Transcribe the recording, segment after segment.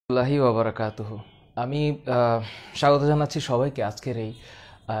আল্লাহি ওয়াবারাকাতুহু। আমি স্বাগত জানাচ্ছি সবাইকে আজকের এই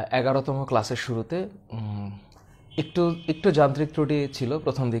 11তম ক্লাসের শুরুতে। একটু একটু যান্ত্রিক ত্রুটি ছিল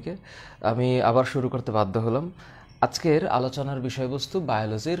প্রথম দিকে, আমি আবার শুরু করতে বাধ্য হলাম। আজকের আলোচনার বিষয়বস্তু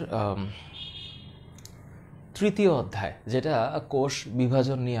বায়োলজির তৃতীয় অধ্যায়, যেটা কোষ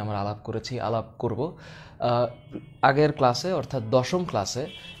বিভাজন নিয়ে আমরা আলাপ করব। আগের ক্লাসে অর্থাৎ 10ম ক্লাসে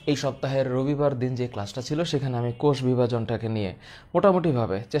এই সপ্তাহের রবিবার দিন যে ক্লাসটা ছিল সেখানে আমি কোষ বিভাজনটাকে নিয়ে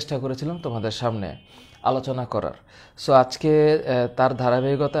মোটামুটিভাবে চেষ্টা করেছিলাম তোমাদের সামনে আলোচনা করার। সো আজকে তার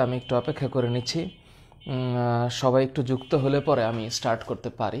ধারাবাহিকতা আমি একটু অপেক্ষা করে নিচ্ছি। সবাই একটু যুক্ত হলে পরে আমি স্টার্ট করতে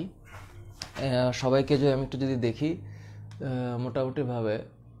পারি। সবাইকে আমি একটু যদি দেখি, মোটামুটিভাবে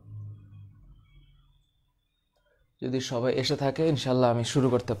যদি সবাই এসে থাকে ইনশাল্লাহ আমি শুরু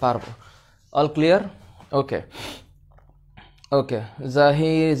করতে পারবো। All clear? ওকে ওকে।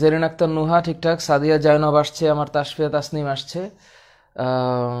 জেরিন আক্তার নুহা ঠিকঠাক, সাদিয়া জাইনব আসছে, আমার তাসফিয়া তাসনিম আসছে।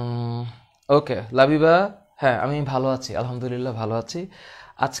 ওকে লাবিবা, হ্যাঁ আমি ভালো আছি, আলহামদুলিল্লাহ ভালো আছি।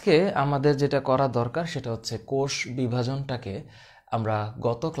 আজকে আমাদের যেটা করা দরকার সেটা হচ্ছে কোষ বিভাজনটাকে আমরা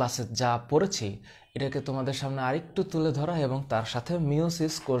গত ক্লাসে যা পড়েছি এটাকে তোমাদের সামনে আরেকটু তুলে ধরা এবং তার সাথে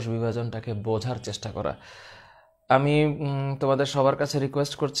মিওসিস কোষ বিভাজনটাকে বোঝার চেষ্টা করা। আমি তোমাদের সবার কাছে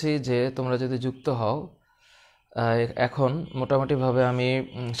রিকোয়েস্ট করছি যে তোমরা যদি যুক্ত হও এখন মোটামুটিভাবে। আমি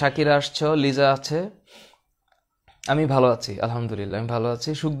শাকিরা আসছো, লিজা আছে, আমি ভালো আছি আলহামদুলিল্লাহ, আমি ভালো আছি।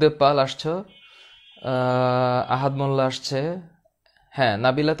 সুখদেব পাল আসছো, আহাদ মোল্লা আসছে। হ্যাঁ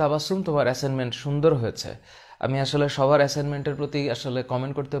নাবিলা তাবাসুম, তোমার অ্যাসাইনমেন্ট সুন্দর হয়েছে। আমি আসলে সবার অ্যাসাইনমেন্টের প্রতি আসলে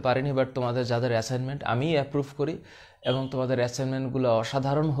কমেন্ট করতে পারিনি, বাট তোমাদের যাদের অ্যাসাইনমেন্ট আমি অ্যাপ্রুভ করি এবং তোমাদের অ্যাসাইনমেন্টগুলো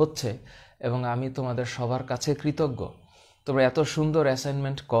অসাধারণ হচ্ছে এবং আমি তোমাদের সবার কাছে কৃতজ্ঞ। তোমরা এত সুন্দর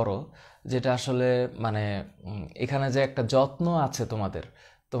অ্যাসাইনমেন্ট করো, যেটা আসলে মানে এখানে যে একটা যত্ন আছে তোমাদের,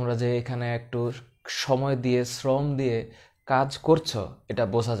 তোমরা যে এখানে একটু সময় দিয়ে শ্রম দিয়ে কাজ করছো এটা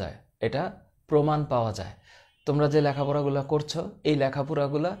বোঝা যায়, এটা প্রমাণ পাওয়া যায়। তোমরা যে লেখাপড়াগুলো করছো এই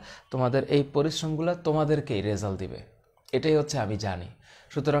লেখাপড়াগুলো, তোমাদের এই পরিশ্রমগুলো তোমাদেরকেই রেজাল্ট দিবে, এটাই হচ্ছে আমি জানি।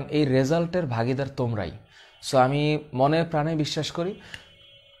 সুতরাং এই রেজাল্টের ভাগিদার তোমরাই। সো আমি মনে প্রাণে বিশ্বাস করি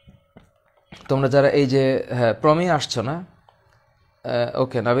তোমরা যারা এই যে প্রমি আসছো না,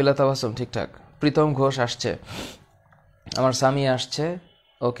 ওকে নাবিলা তাবাসুম ঠিকঠাক, প্রীতম ঘোষ আসছে, আমার স্বামী আসছে,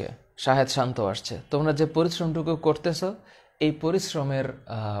 ওকে শাহেদ শান্ত আসছে। তোমরা যে পরিশ্রমটুকু করতেছো এই পরিশ্রমের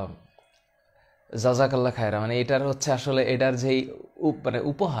জাজাকাল্লা খায়রা, মানে এটার হচ্ছে আসলে এটার যেই মানে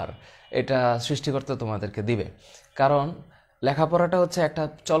উপহার এটা সৃষ্টিকর্তা তোমাদেরকে দিবে। কারণ লেখাপড়াটা হচ্ছে একটা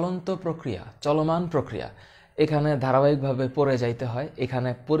চলন্ত প্রক্রিয়া, চলমান প্রক্রিয়া। এখানে ধারাবাহিকভাবে পড়ে যাইতে হয়, এখানে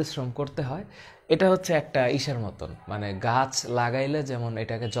পরিশ্রম করতে হয়। এটা হচ্ছে একটা ইসের মতন, মানে গাছ লাগাইলে যেমন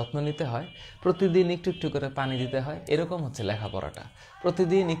এটাকে যত্ন নিতে হয়, প্রতিদিন একটু একটু করে পানি দিতে হয়, এরকম হচ্ছে লেখাপড়াটা,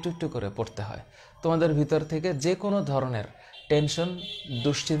 প্রতিদিন একটু একটু করে পড়তে হয়। তোমাদের ভিতর থেকে যে কোনো ধরনের টেনশন,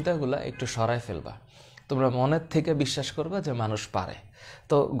 দুশ্চিন্তাগুলো একটু সরায় ফেলবা। তোমরা মনের থেকে বিশ্বাস করবা যে মানুষ পারে।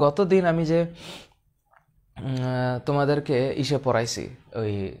 তো গতদিন আমি যে তোমাদেরকে ইসে পড়াইছি,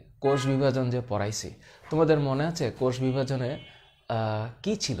 ওই কোষ বিভাজন যে পড়াইছি, তোমাদের মনে আছে কোষ বিভাজনে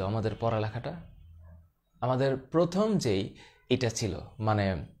কি ছিল আমাদের পড়ালেখাটা? আমাদের প্রথম যেই এটা ছিল, মানে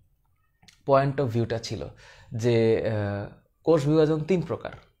পয়েন্ট অফ ভিউটা ছিল যে কোষ বিভাজন 3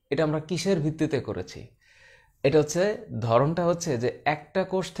 প্রকার। এটা আমরা কিসের ভিত্তিতে করেছি? এটা হচ্ছে ধরনটা হচ্ছে যে একটা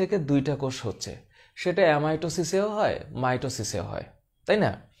কোষ থেকে 2টা কোষ হচ্ছে, সেটা অ্যামাইটোসিসেও হয়, মাইটোসিসেও হয়, তাই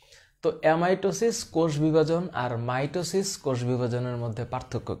না? তো অ্যামাইটোসিস কোষ বিভাজন আর মাইটোসিস কোষ বিভাজনের মধ্যে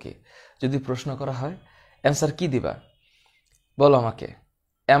পার্থক্য কি যদি প্রশ্ন করা হয়, অ্যান্সার কি দিবা বলো আমাকে?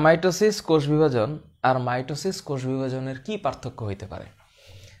 অ্যামাইটোসিস কোষ বিভাজন আর মাইটোসিস কোষ বিভাজনের কি পার্থক্য হইতে পারে?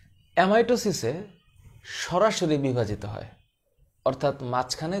 অ্যামাইটোসিসে সরাসরি বিভাজিত হয়, অর্থাৎ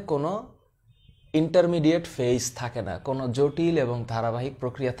মাঝখানে কোনো ইন্টারমিডিয়েট ফেজ থাকে না, কোনো জটিল এবং ধারাবাহিক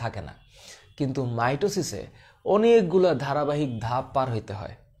প্রক্রিয়া থাকে না। কিন্তু মাইটোসিসে অনেকগুলো ধারাবাহিক ধাপ পার হইতে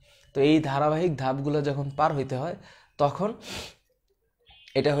হয়। তো এই ধারাবাহিক ধাপগুলো যখন পার হইতে হয় তখন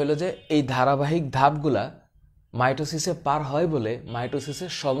এটা হলো যে এই ধারাবাহিক ধাপগুলা মাইটোসিসে পার হয় বলে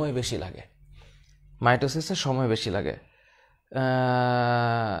মাইটোসিসের সময় বেশি লাগে, মাইটোসিসের সময় বেশি লাগে।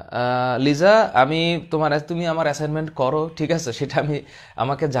 লিজা, তুমি আমার অ্যাসাইনমেন্ট করো, ঠিক আছে? সেটা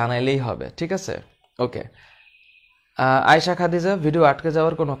আমাকে জানাইলেই হবে, ঠিক আছে? ওকে। আয়শা খাদিজা, ভিডিও আটকে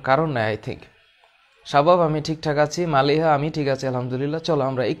যাওয়ার কোনো কারণ নেই আই থিঙ্ক। শাবাব, আমি ঠিকঠাক আছি। মালিহা, আমি ঠিক আছি আলহামদুলিল্লাহ। চলো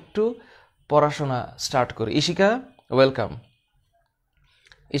আমরা একটু পড়াশোনা স্টার্ট করি। Ishika welcome,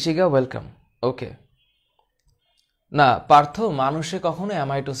 Ishika welcome. ওকে না পার্থ, মানুষে কখনো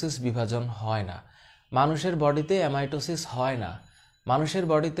অ্যামাইটোসিস বিভাজন হয় না, মানুষের বডিতে অ্যামাইটোসিস হয় না, মানুষের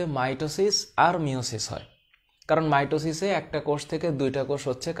বডিতে মাইটোসিস আর মিওসিস হয়। কারণ মাইটোসিসে একটা কোষ থেকে 2টা কোষ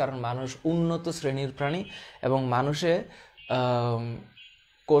হচ্ছে, কারণ মানুষ উন্নত শ্রেণীর প্রাণী এবং মানুষে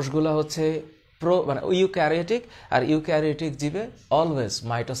কোষগুলা হচ্ছে মানে ইউক্যারিওটিক, আর ইউক্যারিওটিক জীবে অলওয়েজ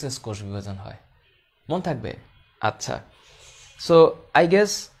মাইটোসিস কোষ বিভাজন হয়। মন থাকবে? আচ্ছা, সো আই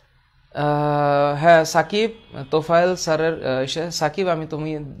গেস হ্যাঁ সাকিব, তোফায়েল স্যারের সাকিব,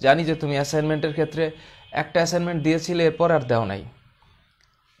 তুমি জানি যে তুমি অ্যাসাইনমেন্টের ক্ষেত্রে একটা অ্যাসাইনমেন্ট দিয়েছিলে, এরপর আর দেও নাই।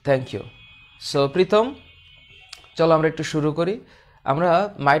 Thank you. সো প্রীতম, চলো আমরা একটু শুরু করি। আমরা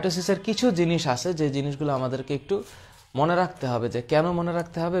মাইটোসিসের কিছু জিনিস আছে যে জিনিসগুলো আমাদেরকে একটু মনে রাখতে হবে। যে কেন মনে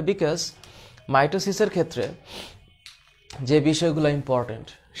রাখতে হবে? বিকজ মাইটোসিসের ক্ষেত্রে যে বিষয়গুলো ইম্পর্টেন্ট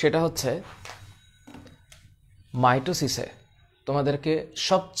সেটা হচ্ছে মাইটোসিসে তোমাদেরকে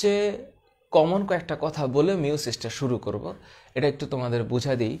সবচেয়ে কমন কয়েকটা কথা বলে মিওসিসটা শুরু করব। এটা একটু তোমাদের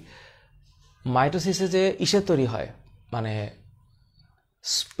বুঝা দিই। মাইটোসিসে যে তৈরি হয়, মানে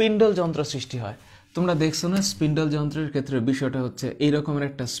স্পিন্ডল যন্ত্র সৃষ্টি হয়। তোমরা দেখছো না, স্পিন্ডল যন্ত্রের ক্ষেত্রে বিষয়টা হচ্ছে এই রকমের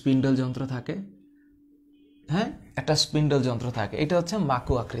একটা স্পিন্ডল যন্ত্র থাকে। হ্যাঁ, একটা স্পিন্ডল যন্ত্র থাকে, এটা হচ্ছে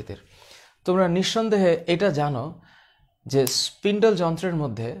মাকু আকৃতির। তোমরা নিঃসন্দেহে এটা জানো যে স্পিন্ডল যন্ত্রের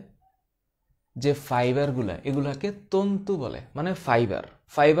মধ্যে যে ফাইবারগুলো, এগুলাকে তন্তু বলে, মানে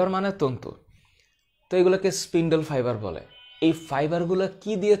ফাইবার মানে তন্তু। তো এগুলোকে স্পিন্ডল ফাইবার বলে। এই ফাইবারগুলো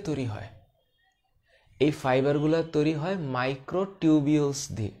কি দিয়ে তৈরি হয়? এই ফাইবারগুলো তৈরি হয় মাইক্রোটিউবিউলস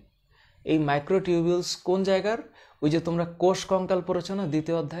দিয়ে। এই মাইক্রোটিউবিউলস কোন জায়গার? ওই যে তোমরা কোষ কঙ্কাল পড়েছো না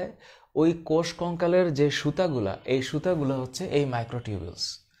দ্বিতীয় অধ্যায়ে, ওই কোষ কঙ্কালের যে সুতাগুলা, এই সুতাগুলো হচ্ছে এই মাইক্রোটিউবিউলস।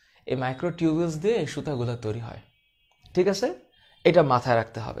 এই মাইক্রোটিউবিউলস দিয়ে এই সুতাগুলো তৈরি হয়। ঠিক আছে, এটা মাথায়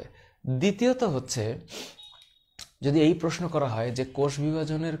রাখতে হবে। দ্বিতীয়ত হচ্ছে, যদি এই প্রশ্ন করা হয় যে কোষ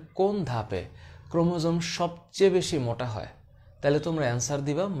বিভাজনের কোন ধাপে ক্রোমোজোম সবচেয়ে বেশি মোটা হয়, তাহলে তোমরা অ্যান্সার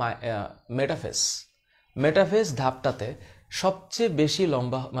দিবা মেটাফেজ। মেটাফেজ ধাপটাতে সবচেয়ে বেশি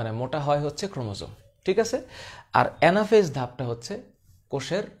লম্বা মানে মোটা হয় হচ্ছে ক্রোমোজোম। ঠিক আছে, আর অ্যানাফেজ ধাপটা হচ্ছে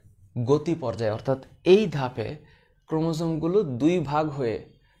কোষের গতি পর্যায়ে, অর্থাৎ এই ধাপে ক্রোমোজোমগুলো দুই ভাগ হয়ে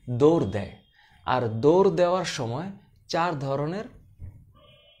দৌড় দেয়। আর দৌড় দেওয়ার সময় 4 ধরনের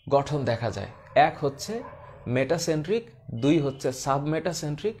গঠন দেখা যায়। 1 হচ্ছে মেটাসেন্ট্রিক, 2 হচ্ছে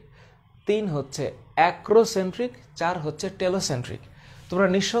সাবমেটাসেন্ট্রিক, 3 হচ্ছে অ্যাক্রোসেন্ট্রিক, 4 হচ্ছে টেলোসেন্ট্রিক। তোমরা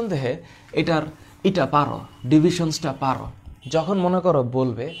নিঃসন্দেহে এটা পারো, ডিভিশনসটা পারো। যখন মনে করো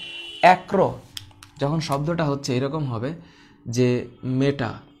বলবে অ্যাক্রো, যখন শব্দটা হচ্ছে এরকম হবে যে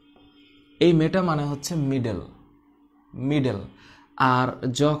মেটা, এই মেটা মানে হচ্ছে মিডল। আর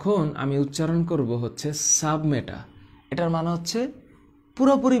যখন আমি উচ্চারণ করব হচ্ছে সাবমেটা, এটার মানে হচ্ছে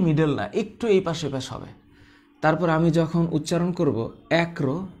পুরোপুরি মিডল না, একটু এই পাশে পাশ হবে। তারপর আমি যখন উচ্চারণ করব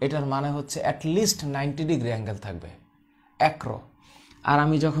অ্যাক্রো, এটার মানে হচ্ছে অ্যাটলিস্ট 90 ডিগ্রি অ্যাঙ্গেল থাকবে, অ্যাক্রো। আর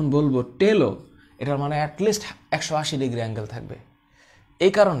আমি যখন বলবো টেলো, এটার মানে অ্যাটলিস্ট 180 ডিগ্রি অ্যাঙ্গেল থাকবে।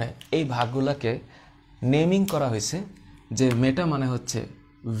 এই কারণে এই ভাগগুলোকে নেমিং করা হয়েছে যে মেটা মানে হচ্ছে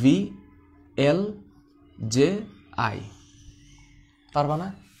VLJI, পারবা না?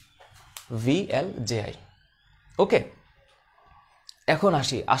 VLJI। ওকে, এখন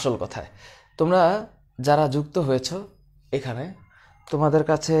আসি আসল কথায়। তোমরা যারা যুক্ত হয়েছ এখানে, তোমাদের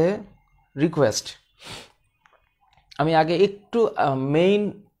কাছে রিকোয়েস্ট, আমি আগে একটু মেইন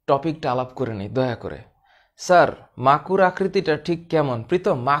টপিকটা আলাপ করে নিই দয়া করে। স্যার, মাকুর আকৃতিটা ঠিক কেমন?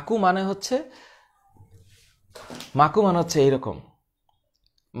 প্রীতম, মাকু মানে হচ্ছে এইরকম,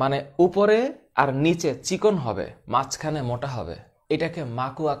 মানে উপরে আর নিচে চিকন হবে, মাঝখানে মোটা হবে, এটাকে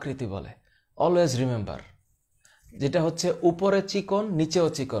মাকু আকৃতি বলে। অলওয়েজ রিমেম্বার, যেটা হচ্ছে উপরে চিকন, নিচেও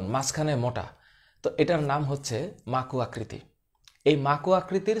চিকন, মাঝখানে মোটা, তো এটার নাম হচ্ছে মাকু আকৃতি। এই মাকু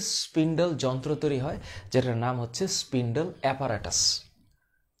আকৃতির স্পিন্ডল যন্ত্র তৈরি হয়, যেটার নাম হচ্ছে স্পিন্ডল অ্যাপারাটাস।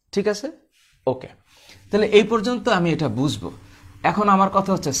 ঠিক আছে, ওকে। তাহলে এই পর্যন্ত আমি এটা বুঝবো। এখন আমার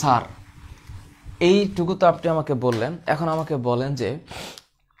কথা হচ্ছে, স্যার এইটুকু তো আপনি আমাকে বললেন, এখন আমাকে বলেন যে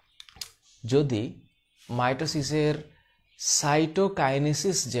যদি মাইটোসিসের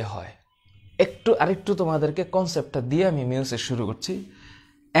সাইটোকাইনেসিস যে হয়, আরেকটু তোমাদেরকে কনসেপ্টটা দিয়ে আমি মিওসিস শুরু করছি।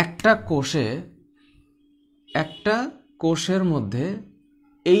 একটা কোষের মধ্যে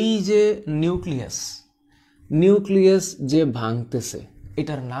এই যে নিউক্লিয়াস যে ভাঙতেছে,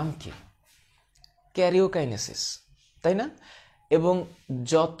 এটার নাম কি? ক্যারিওকাইনেসিস, তাই না? এবং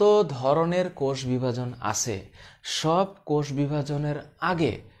যত ধরনের কোষ বিভাজন আছে, সব কোষ বিভাজনের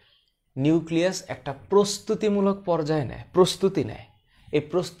আগে নিউক্লিয়াস একটা প্রস্তুতিমূলক পর্যায়ে প্রস্তুতি নেয়। এই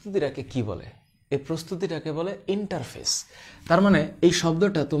প্রস্তুতিটাকে কি বলে? এই প্রস্তুতিটাকে বলে ইন্টারফেস। তার মানে এই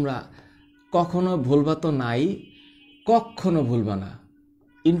শব্দটা তোমরা কখনো ভুলবা তো নাই, কখনো ভুলবা না।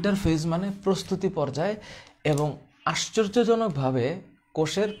 ইন্টারফেস মানে প্রস্তুতি পর্যায়, এবং আশ্চর্যজনকভাবে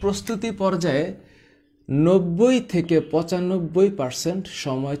কোষের প্রস্তুতি পর্যায়ে 90 থেকে 95%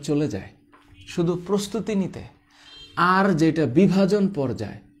 সময় চলে যায় শুধু প্রস্তুতি নিতে। আর যেটা বিভাজন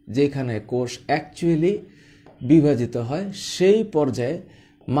পর্যায়, যেখানে কোষ অ্যাকচুয়ালি বিভাজিত হয়, সেই পর্যায়ে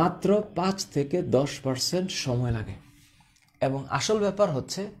মাত্র 5 থেকে 10% সময় লাগে। এবং আসল ব্যাপার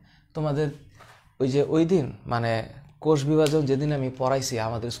হচ্ছে তোমাদের ওই দিন মানে কোষ বিভাজন যেদিন আমি পড়াইছি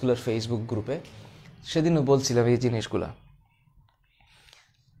আমাদের স্কুলের ফেসবুক গ্রুপে, সেদিনও বলছিলাম এই জিনিসগুলা।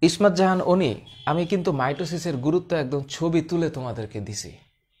 ইসমাত জাহান আমি কিন্তু মাইটোসিসের গুরুত্ব একদম ছবি তুলে তোমাদেরকে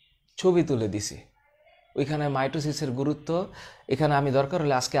দিছি। ওইখানে মাইটোসিসের গুরুত্ব, এখানে আমি দরকার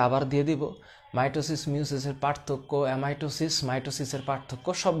হলে আজকে আবার দিয়ে দিব। মাইটোসিস মিওসিসের পার্থক্য, অ্যামাইটোসিস মাইটোসিসের পার্থক্য,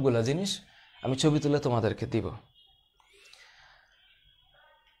 সবগুলো জিনিস আমি ছবি তুলে তোমাদেরকে দিব।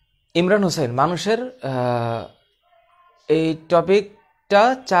 ইমরান হোসেন, মানুষের এই টপিকটা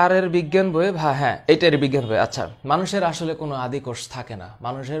 4-এর বিজ্ঞান বইয়ে, হ্যাঁ এইটার বিজ্ঞান বই। আচ্ছা, মানুষের আসলে কোনো আদিকোষ থাকে না,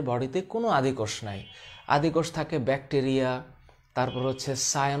 মানুষের বডিতে কোনো আদিকোষ নাই। আদিকোষ থাকে ব্যাকটেরিয়া, তারপর হচ্ছে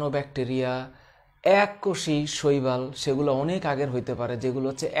সায়ানোব্যাকটেরিয়া, এককোষী শৈবাল, সেগুলো অনেক আগের হইতে পারে, যেগুলো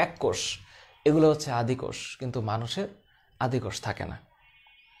হচ্ছে এককোষ, এগুলো হচ্ছে আদিকোষ, কিন্তু মানুষের আদিকোষ থাকে না।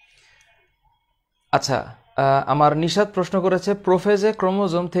 আচ্ছা, আমার নিশাদ প্রশ্ন করেছে, প্রোফেজে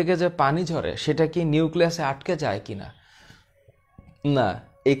ক্রোমোজোম থেকে যে পানি ঝরে সেটা কি নিউক্লিয়াসে আটকে যায় কিনা? না,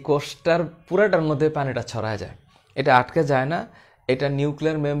 এই কোষটার পুরাটার মধ্যে পানিটা ছড়ায় যায়, এটা আটকে যায় না। এটা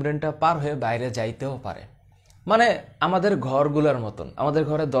নিউক্লিয়ার মেমব্রেনটা পার হয়ে বাইরে যাইতেও পারে। মানে আমাদের ঘরগুলোর মতন, আমাদের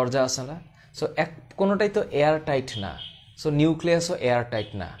ঘরে দরজা আছে না, সো কোনোটাই তো এয়ার টাইট না, সো নিউক্লিয়াসও এয়ার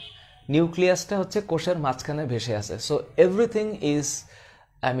টাইট না। নিউক্লিয়াসটা হচ্ছে কোষের মাঝখানে ভেসে আছে, so everything is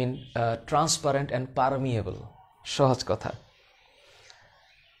transparent and permeable, সহজ কথা।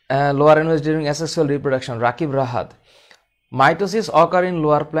 Lower animals during asexual reproduction, Rakib Rahat, mitosis occur in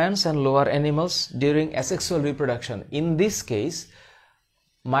lower plants and lower animals during asexual reproduction. In this case,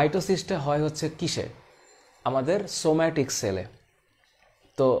 মাইটোসিসটা হয় হচ্ছে কিসে? আমাদের সোম্যাটিক সেলে।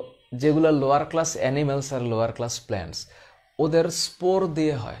 তো যেগুলো লোয়ার ক্লাস অ্যানিমেলস আর লোয়ার ক্লাস প্ল্যান্টস, ওদের স্পোর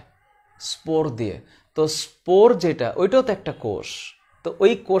দিয়ে হয়, স্পোর দিয়ে। তো স্পোর যেটা, ওইটাও তো একটা কোষ, তো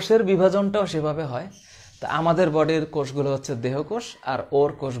ওই কোষের বিভাজনটাও সেভাবে হয়। তা আমাদের বডির কোষগুলো হচ্ছে দেহকোষ, আর ওর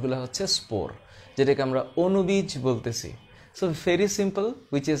কোষগুলো হচ্ছে স্পোর, যেটাকে আমরা অণুবীজ বলতেছি। So very simple,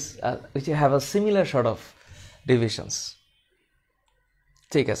 which have a similar sort of divisions.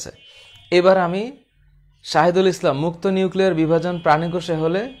 ঠিক আছে, এবার আমি শাহিদুল ইসলাম, মুক্ত নিউক্লিয়ার বিভাজন প্রাণীকোষে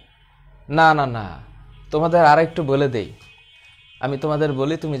হলে, না, তোমাদের আর একটু বলে দেই। আমি তোমাদের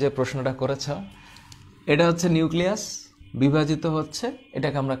বলি, তুমি যে প্রশ্নটা করেছ, এটা হচ্ছে নিউক্লিয়াস বিভাজিত হচ্ছে,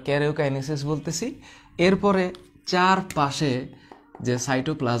 এটাকে আমরা ক্যারিওকাইনেসিস বলতেছি। এরপরে চারপাশে যে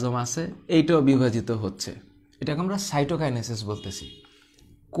সাইটোপ্লাজম আছে এইটাও বিভাজিত হচ্ছে, এটাকে আমরা সাইটোকাইনেসিস বলতেছি।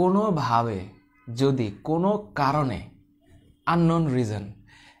 কোনোভাবে যদি কোনো কারণে, আননোন রিজন,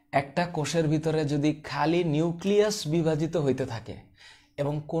 একটা কোষের ভিতরে যদি খালি নিউক্লিয়াস বিভাজিত হইতে থাকে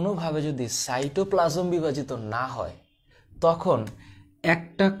এবং কোনোভাবে যদি সাইটোপ্লাজম বিভাজিত না হয়, তখন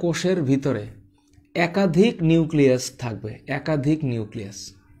একটা কোষের ভিতরে একাধিক নিউক্লিয়াস থাকবে, একাধিক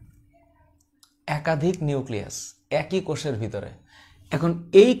নিউক্লিয়াস একই কোষের ভিতরে। এখন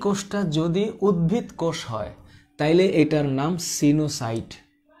এই কোষটা যদি উদ্ভিদ কোষ হয় তাইলে এটার নাম সিনোসাইট,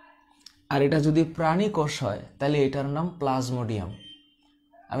 আর এটা যদি প্রাণী কোষ হয় তাহলে এটার নাম প্লাজমোডিয়াম।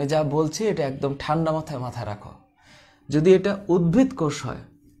 আমি যা বলছি এটা একদম ঠান্ডা মাথায় রাখো। যদি এটা উদ্ভিদ কোষ হয়,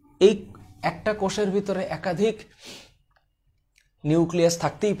 এই একটা কোষের ভিতরে একাধিক নিউক্লিয়াস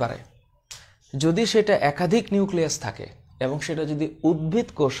থাকতেই পারে। যদি সেটা একাধিক নিউক্লিয়াস থাকে এবং সেটা যদি উদ্ভিদ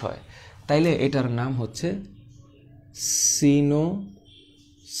কোষ হয়, তাইলে এটার নাম হচ্ছে সিনোসাইট।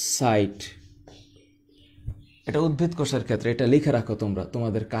 এটা উদ্ভিদ কোষের ক্ষেত্রে, এটা লিখে রাখো তোমরা,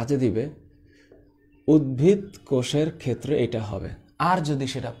 তোমাদের কাজে দিবে। উদ্ভিদ কোষের ক্ষেত্রে এটা হবে। আর যদি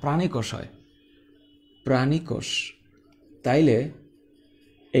সেটা প্রাণী কোষ হয়, প্রাণী কোষ, তাইলে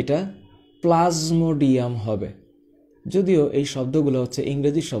এটা প্লাজমোডিয়াম হবে। যদিও এই শব্দগুলো হচ্ছে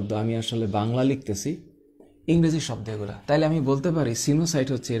ইংরেজি শব্দ, আমি আসলে বাংলা লিখতেছি, ইংরেজি শব্দ এগুলো। তাইলে আমি বলতে পারি সিনোসাইট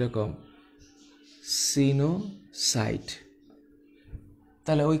হচ্ছে এরকম, সিনোসাইট।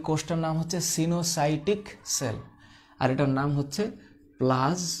 তাহলে ওই কোষটার নাম হচ্ছে সিনোসাইটিক সেল, আর এটার নাম হচ্ছে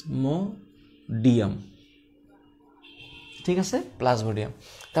প্লাজমোডিয়াম। ঠিক আছে, প্লাজমোডিয়াম।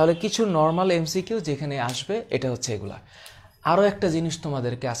 তাহলে কিছু নর্মাল এমসিকিউ যেখানে আসবে এটা হচ্ছে এগুলা। আরও একটা জিনিস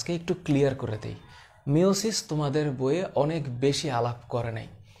তোমাদেরকে আজকে একটু ক্লিয়ার করে দেই, মিওসিস তোমাদের বইয়ে অনেক বেশি আলাপ করে নাই।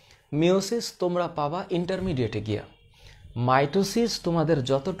 মিওসিস তোমরা পাবা ইন্টারমিডিয়েটে গিয়া। মাইটোসিস তোমাদের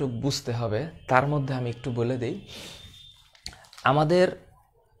যতটুকু বুঝতে হবে তার মধ্যে আমি একটু বলে দেই। আমাদের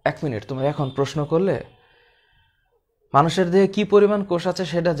 1 মিনিট, তোমরা এখন প্রশ্ন করলে মানুষের দেহে কি পরিমাণ কোষ আছে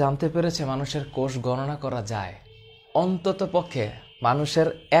সেটা জানতে পেরেছে, মানুষের কোষ গণনা করা যায়। অন্তত পক্ষে মানুষের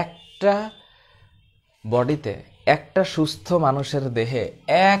একটা বডিতে, একটা সুস্থ মানুষের দেহে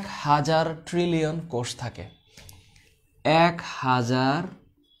 1000 ট্রিলিয়ন কোষ থাকে। 1000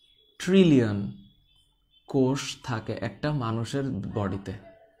 ট্রিলিয়ন কোষ থাকে একটা মানুষের বডিতে।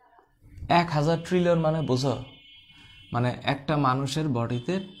 1000 ট্রিলিয়ন মানে বুঝো, মানে একটা মানুষের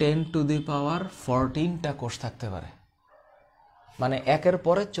বডিতে 10⁻14টা কোষ থাকতে পারে। মানে একের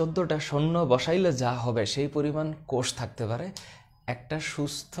পরে 14টা শূন্য বসাইলে যা হবে সেই পরিমাণ কোষ থাকতে পারে একটা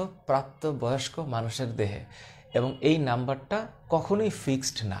সুস্থ প্রাপ্তবয়স্ক মানুষের দেহে। এবং এই নাম্বারটা কখনোই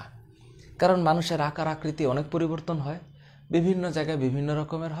ফিক্সড না, কারণ মানুষের আকার আকৃতি অনেক পরিবর্তন হয়, বিভিন্ন জায়গায় বিভিন্ন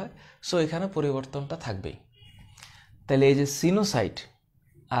রকমের হয়, সো এখানে পরিবর্তনটা থাকবেই। তাহলে এই যে সিনোসাইট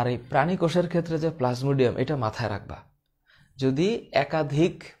আর এই প্রাণী কোষের ক্ষেত্রে যে প্লাজমোডিয়াম, এটা মাথায় রাখবা যদি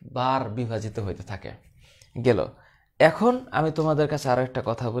একাধিক বার বিভাজিত হইতে থাকে। গেল। এখন আমি তোমাদের কাছে আরো একটা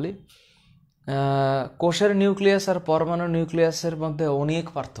কথা বলি, কোষের নিউক্লিয়াস আর পরমাণু নিউক্লিয়াসের মধ্যে অনেক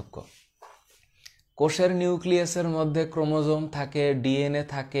পার্থক্য। কোষের নিউক্লিয়াসের মধ্যে ক্রোমোজোম থাকে, ডিএনএ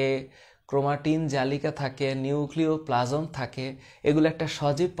থাকে, ক্রোমাটিন জালিকা থাকে, নিউক্লিওপ্লাজম থাকে, এগুলো একটা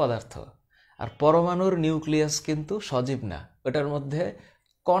সজীব পদার্থ। আর পরমাণুর নিউক্লিয়াস কিন্তু সজীব না, ওটার মধ্যে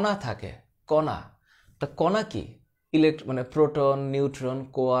কণা থাকে। কণা, তা কণা কি? মানে প্রোটন, নিউট্রন,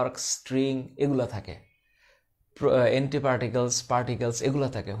 কোয়ার্ক, স্ট্রিং এগুলো থাকে, অ্যান্টিপার্টিকলস, পার্টিকলস এগুলো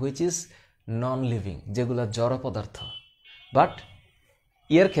থাকে, হুইচ ইজ নন লিভিং, যেগুলো জড় পদার্থ। বাট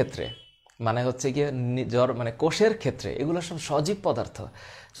এর ক্ষেত্রে মানে হচ্ছে গিয়ে মানে কোষের ক্ষেত্রে এগুলো সব সজীব পদার্থ।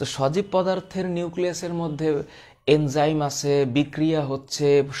 তো সজীব পদার্থের নিউক্লিয়াসের মধ্যে এনজাইম আছে, বিক্রিয়া হচ্ছে,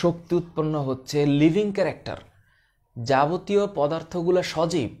 শক্তি উৎপন্ন হচ্ছে, লিভিং ক্যারেক্টার। যাবতীয় পদার্থগুলো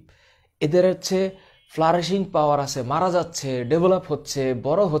সজীব, এদের হচ্ছে ফ্লারিশিং পাওয়ার আছে, মারা যাচ্ছে, ডেভেলপ হচ্ছে,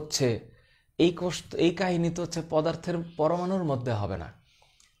 বড় হচ্ছে। এই কাহিনী তো হচ্ছে পদার্থের পরমাণুর মধ্যে হবে না।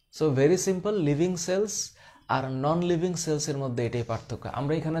 So very simple, living sales আর নন লিভিং সেলসের মধ্যে এটাই পার্থক্য।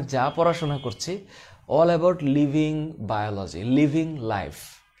 আমরা এখানে যা পড়াশোনা করছি all about living biology, living life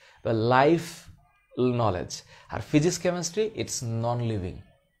বা life knowledge. R physics chemistry it's non living.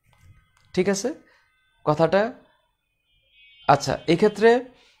 ঠিক আছে কথাটা? আচ্ছা, এক্ষেত্রে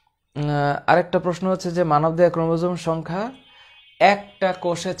আরেকটা প্রশ্ন হচ্ছে যে মানবদেহে ক্রোমোজোম সংখ্যা, একটা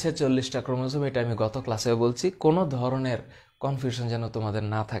কোষে 46টা ক্রোমোজোম। এটা আমি গত ক্লাসেও বলছি, কোনো ধরনের কনফিউশন যেন তোমাদের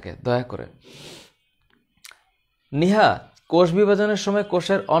না থাকে দয়া করে। নিহা, কোষ বিভাজনের সময়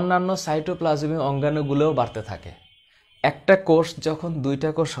কোষের অন্যান্য সাইটোপ্লাজমিক অঙ্গাণুগুলোও বাড়তে থাকে। একটা কোষ যখন 2টা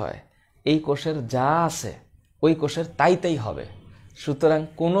কোষ হয়, এই কোষের যা আছে ওই কোষের তাই হবে। সুতরাং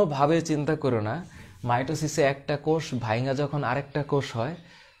কোনোভাবে চিন্তা করো না মাইটোসিসে একটা কোষ ভাঙা যখন আরেকটা কোষ হয়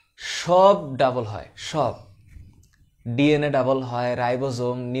সব ডাবল হয়, সব ডিএনএ ডাবল হয়,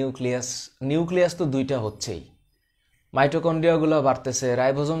 রাইবোজোম, নিউক্লিয়াস তো 2টা হচ্ছেই, মাইটোকন্ড্রিয়াগুলো বাড়তেছে,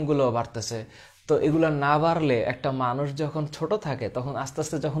 রাইবোজোমগুলো বাড়তেছে। তো এগুলো না বাড়লে একটা মানুষ যখন ছোট থাকে তখন আস্তে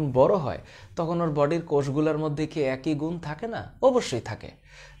আস্তে যখন বড় হয় তখন ওর বডির কোষগুলোর মধ্যে কি একই গুণ থাকে না? অবশ্যই থাকে।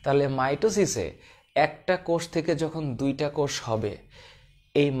 তাহলে মাইটোসিসে একটা কোষ থেকে যখন 2টা কোষ হবে,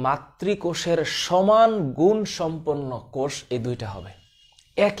 এই মাতৃকোষের সমান গুণ সম্পন্ন কোষ এই 2টা হবে।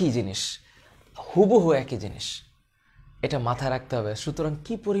 একই জিনিস, হুবহু একই জিনিস, এটা মাথায় রাখতে হবে। সুতরাং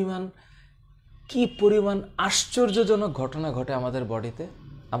কি পরিমাণ আশ্চর্যজনক ঘটনা ঘটে আমাদের বডিতে,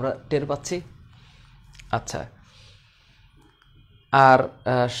 আমরা টের পাচ্ছি। আচ্ছা, আর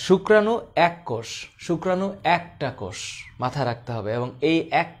শুক্রাণু এক কোষ, শুক্রাণু একটা কোষ, মাথায় রাখতে হবে। এবং এই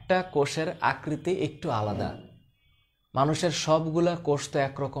একটা কোষের আকৃতি একটু আলাদা, মানুষের সবগুলা কোষ তো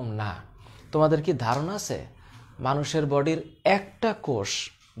একরকম না। তোমাদের কি ধারণা আছে মানুষের বডির একটা কোষ,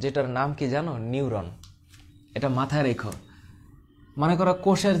 যেটার নাম কি জানো? নিউরন। এটা মাথায় রেখো। মনে করো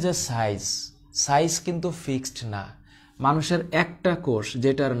কোষের যে সাইজ কিন্তু ফিক্সড না। মানুষের একটা কোষ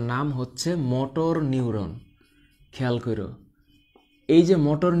যেটার নাম হচ্ছে মোটর নিউরন। খেয়াল করো, এই যে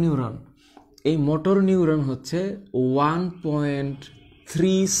মোটর নিউরন, এই মোটর নিউরন হচ্ছে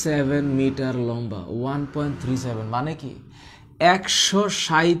 1.37 মিটার লম্বা। 1.37 মানে কি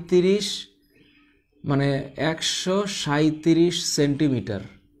 137 সেন্টিমিটার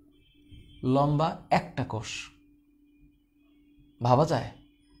লম্বা একটা কোষ। ভাবা যায়?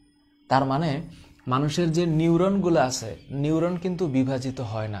 তার মানে মানুষের যে নিউরনগুলো আছে, নিউরন কিন্তু বিভাজিত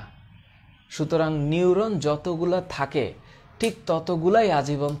হয় না। সুতরাং নিউরন যতগুলা থাকে ঠিক ততগুলাই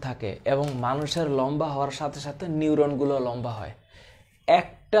আজীবন থাকে, এবং মানুষের লম্বা হওয়ার সাথে সাথে নিউরনগুলো লম্বা হয়।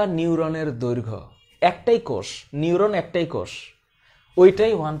 একটা নিউরনের দৈর্ঘ্য, একটাই কোষ, নিউরন একটাই কোষ,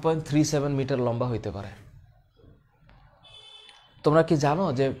 ওইটাই 1.37 মিটার লম্বা হইতে পারে। তোমরা কি জানো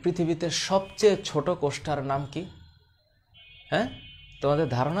যে পৃথিবীতে সবচেয়ে ছোট কোষটার নাম কি? হ্যাঁ, তোমাদের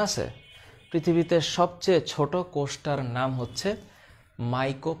ধারণা আছে? পৃথিবীতে সবচেয়ে ছোট কোষটার নাম হচ্ছে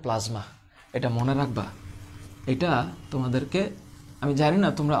মাইকোপ্লাজমা। এটা মনে রাখবা। এটা তোমাদেরকে, আমি জানি না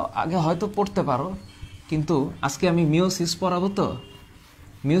তোমরা আগে হয়তো পড়তে পারো, কিন্তু আজকে আমি মিওসিস পড়াবো, তো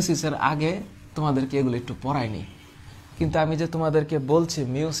মিওসিসের আগে তোমাদেরকে এগুলো একটু পড়াইনি। কিন্তু আমি যে তোমাদেরকে বলছি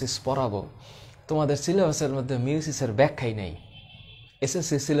মিওসিস পড়াবো, তোমাদের সিলেবাসের মধ্যে মিওসিসের ব্যাখ্যাই নেই।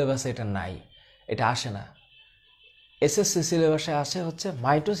 এসএসসি সিলেবাসে এটা নাই, এটা আসে না। এসএসসি সিলেবাসে আসে হচ্ছে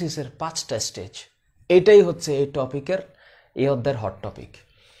মাইটোসিসের 5টা স্টেজ। এটাই হচ্ছে এই টপিকের, এই অধ্যায়ের হট টপিক।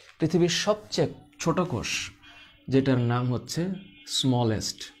 পৃথিবীর সবচেয়ে ছোট কোষ যেটার নাম হচ্ছে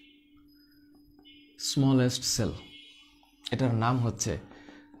স্মলেস্ট সেল, এটার নাম হচ্ছে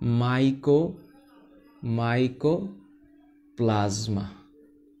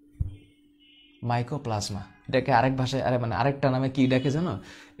মাইকোপ্লাজমা। এটাকে আরেক ভাষায় আরেকটা নামে কি ডাকে জানো?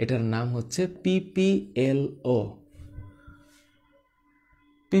 এটার নাম হচ্ছে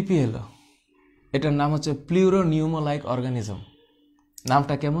পিপিএলও। এটার নাম হচ্ছে প্লিউরোনিউমোলাইক অর্গানিজম।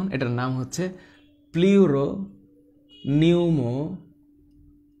 নামটা কেমন? এটার নাম হচ্ছে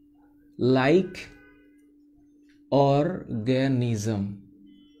প্লিউরোনিউমোলাইক অর্গানিজম।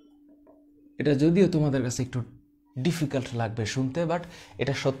 এটা যদিও তোমাদের কাছে একটু ডিফিকাল্ট লাগবে শুনতে, বাট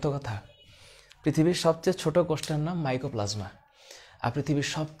এটা সত্য কথা। পৃথিবীর সবচেয়ে ছোট কোষটার নাম মাইকোপ্লাজমা। আর পৃথিবীর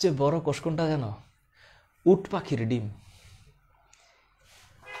সবচেয়ে বড় কোষ কোনটা জানো? উট পাখির ডিম।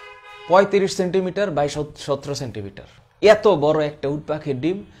 35 সেন্টিমিটার বাই 17 সেন্টিমিটার, এত বড় একটা উট পাখির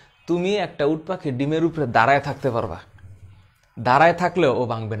ডিম। তুমি একটা উট পাখির ডিমের উপরে দাঁড়ায় থাকতে পারবা, দাঁড়ায় থাকলেও ও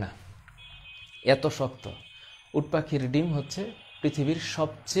ভাঙবে না, এত শক্ত। উট পাখির ডিম হচ্ছে পৃথিবীর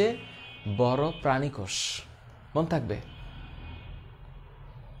সবচেয়ে বড় প্রাণী কোষ, মন থাকবে।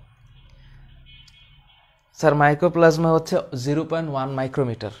 স্যার মাইকোপ্লাজমা হচ্ছে 0.1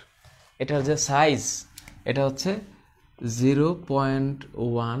 মাইক্রোমিটার। এটার যে সাইজ, এটা হচ্ছে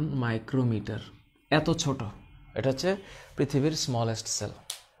 0.1 মাইক্রোমিটার, এত ছোট। এটা হচ্ছে পৃথিবীর স্মলেস্ট সেল,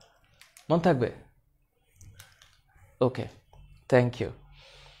 মন থাকবে? ওকে, থ্যাংক ইউ।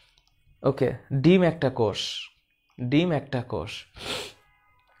 ওকে, ডিম একটা কোষ,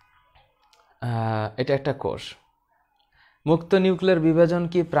 এটা একটা কোষ। মুক্ত নিউক্লিয়ার বিভাজন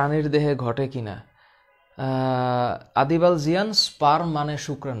কি প্রাণীর দেহে ঘটে কিনা? আদিবাল জিয়ান, স্পার্ম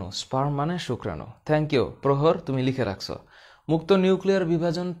মানে শুক্রাণু। থ্যাংক ইউ প্রহর, তুমি লিখে রাখছো। মুক্ত নিউক্লিয়ার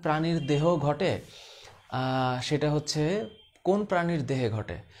বিভাজন প্রাণীর দেহ ঘটে, সেটা হচ্ছে কোন প্রাণীর দেহে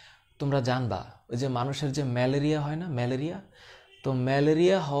ঘটে তোমরা জানবা। ওই যে মানুষের যে ম্যালেরিয়া হয় না, তো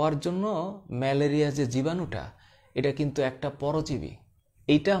ম্যালেরিয়া হওয়ার জন্য ম্যালেরিয়া যে জীবাণুটা, এটা কিন্তু একটা পরজীবী।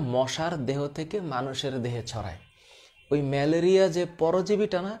 এইটা মশার দেহ থেকে মানুষের দেহে ছড়ায়। ওই ম্যালেরিয়া যে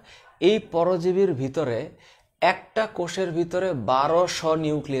পরজীবীটা না, এই পরজীবীর ভিতরে একটা কোষের ভিতরে 1200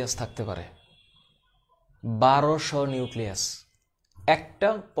 নিউক্লিয়াস থাকতে পারে। 1200 নিউক্লিয়াস একটা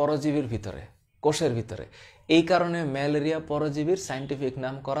পরজীবীর ভিতরে, কোষের ভিতরে। এই কারণে ম্যালেরিয়া পরজীবীর সায়েন্টিফিক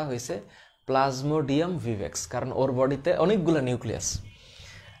নাম করা হয়েছে প্লাজমোডিয়াম ভিভেক্স, কারণ ওর বডিতে অনেকগুলো নিউক্লিয়াস।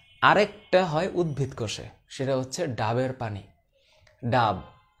 আরেকটা হয় উদ্ভিদ কোষে, সেটা হচ্ছে ডাবের পানি, ডাব।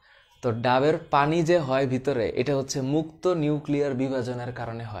 তো ডাবের পানি যে হয় ভিতরে, এটা হচ্ছে মুক্ত নিউক্লিয়ার বিভাজনের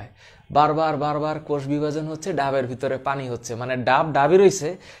কারণে হয়। বারবার কোষ বিভাজন হচ্ছে, ডাবের ভিতরে পানি হচ্ছে, মানে ডাবই রইছে,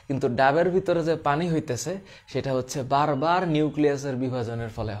 কিন্তু ডাবের ভিতরে যে পানি হইতেছে সেটা হচ্ছে বারবার নিউক্লিয়াসের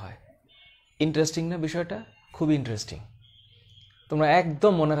বিভাজনের ফলে হয়। ইন্টারেস্টিং না বিষয়টা? খুব ইন্টারেস্টিং। তোমরা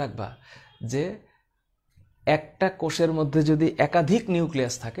একদম মনে রাখবা যে একটা কোষের মধ্যে যদি একাধিক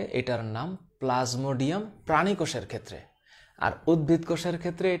নিউক্লিয়াস থাকে, এটার নাম প্লাজমোডিয়াম প্রাণী কোষের ক্ষেত্রে। আর উদ্ভিদ কোষের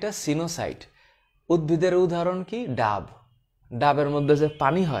ক্ষেত্রে এটা সিনোসাইট। উদ্ভিদের উদাহরণ কি? ডাবের মধ্যে যে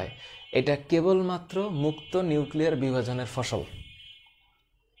পানি হয়, এটা কেবলমাত্র মুক্ত নিউক্লিয়ার বিভাজনের ফসল।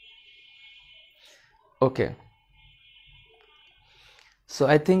 ওকে, সো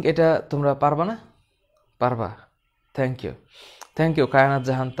আই থিঙ্ক এটা তোমরা পারবা না? পারবা। থ্যাংক ইউ কায়নাত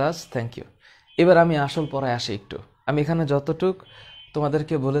জাহান তাজ, থ্যাংক ইউ। এবার আমি আসল পড়ায় আসি একটু। আমি এখানে যতটুক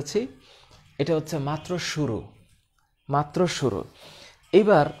তোমাদেরকে বলেছি, এটা হচ্ছে মাত্র শুরু।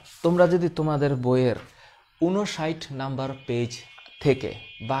 এবার তোমরা যদি তোমাদের বইয়ের 59 নাম্বার পেজ থেকে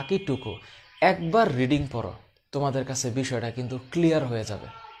বাকিটুকু একবার রিডিং পড়ো, তোমাদের কাছে বিষয়টা কিন্তু ক্লিয়ার হয়ে যাবে,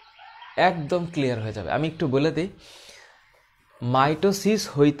 একদম ক্লিয়ার হয়ে যাবে। আমি একটু বলে দিই, মাইটোসিস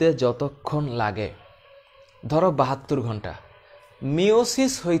হইতে যতক্ষণ লাগে ধরো 72 ঘন্টা,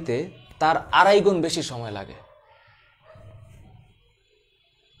 মিওসিস হইতে তার 2.5 গুণ বেশি সময় লাগে।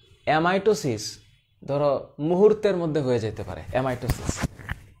 অ্যামাইটোসিস ধরো মুহূর্তের মধ্যে হয়ে যেতে পারে,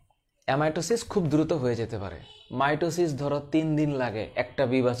 অ্যামাইটোসিস খুব দ্রুত হয়ে যেতে পারে। মাইটোসিস ধরো 3 দিন লাগে একটা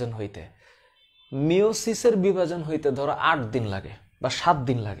বিভাজন হইতে। মিওসিসের বিভাজন হইতে ধরো 8 দিন লাগে বা 7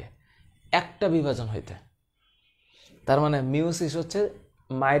 দিন লাগে একটা বিভাজন হইতে। তার মানে মিওসিস হচ্ছে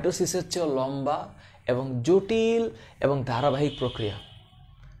মাইটোসিসের চেয়ে লম্বা এবং জটিল এবং ধারাবাহিক প্রক্রিয়া।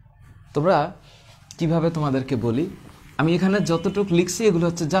 তোমরা কিভাবে তোমাদেরকে বলি, আমি এখানে যতটুকু লিখছি এগুলো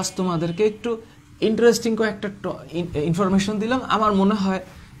হচ্ছে জাস্ট তোমাদেরকে একটু ইন্টারেস্টিং কয়েকটা ইনফরমেশন দিলাম। আমার মনে হয়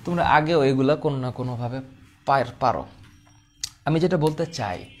তোমরা আগেও এগুলো কোনো না কোনোভাবে পারো। আমি যেটা বলতে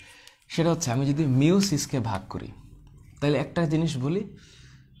চাই সেটা হচ্ছে, আমি যদি মিওসিসকে ভাগ করি, তাহলে একটা জিনিস বলি,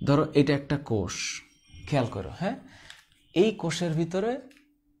 ধরো এটা একটা কোষ, খেয়াল করো, হ্যাঁ, এই কোষের ভিতরে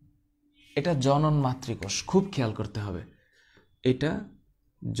এটা জনন মাতৃকোষ, খুব খেয়াল করতে হবে, এটা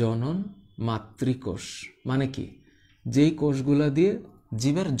জনন মাতৃকোষ। মানে কি, যেই কোষগুলা দিয়ে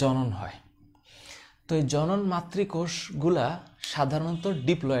জীবের জনন হয়। তো এই জনন মাতৃকোষগুলা সাধারণত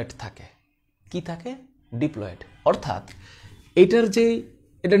ডিপ্লয়েড থাকে। কি থাকে? ডিপ্লয়েড। অর্থাৎ এটার যে,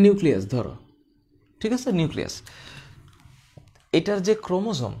 এটা নিউক্লিয়াস ধরো, ঠিক আছে, নিউক্লিয়াস, এটার যে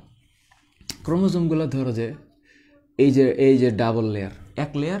ক্রোমোজোমগুলো ধরো যে এই যে ডাবল লেয়ার,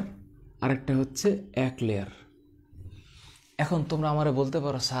 এক লেয়ার, আরেকটা হচ্ছে এক লেয়ার। এখন তোমরা আমারে বলতে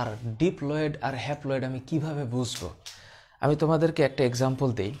পারো, স্যার ডিপ্লয়েড আর হ্যাপ্লয়েড আমি কিভাবে বুঝবো? আমি তোমাদেরকে একটা এক্সাম্পল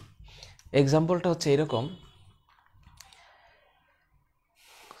দিই। এক্সাম্পলটা হচ্ছে এরকম,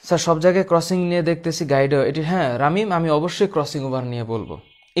 স্যার সব জায়গায় ক্রসিং নিয়ে দেখতেছি গাইডে এটি, হ্যাঁ রামিম, আমি অবশ্যই ক্রসিং ওভার নিয়ে বলবো,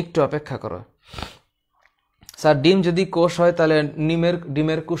 একটু অপেক্ষা করো। স্যার ডিম যদি কোষ হয় তাহলে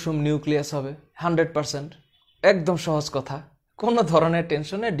ডিমের কুসুম নিউক্লিয়াস হবে 100%, একদম সহজ কথা, কোনো ধরনের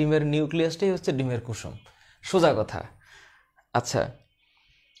টেনশনে, ডিমের নিউক্লিয়াসটাই হচ্ছে ডিমের কুসুম, সোজা কথা। আচ্ছা,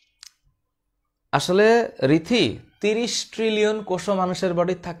 আসলে রীতি 30 ট্রিলিয়ন কোষও মানুষের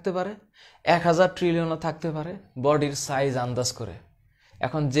বডির থাকতে পারে, 1000 ট্রিলিয়নও থাকতে পারে, বডির সাইজ আন্দাজ করে।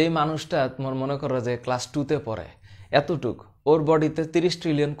 এখন যে মানুষটা তোমার মনে করো যে ক্লাস 2তে পড়ে, এতটুক ওর বডিতে 30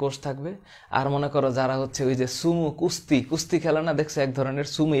 ট্রিলিয়ন কোষ থাকবে। আর মনে করো যারা হচ্ছে ওই যে সুমো, কুস্তি খেলে না, দেখছে এক ধরনের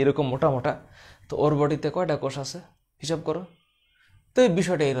সুমো এরকম মোটা মোটা, তো ওর বডিতে কয়টা কোষ আছে হিসাব করো। তো এই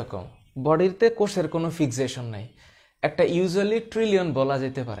বিষয়টা এরকম, বডিতে কোষের কোনো ফিক্সেশন নাই। একটা ইউজুয়ালি ট্রিলিয়ন বলা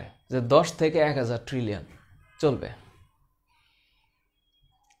যেতে পারে, যে 10 থেকে 1000 ট্রিলিয়ন চলবে।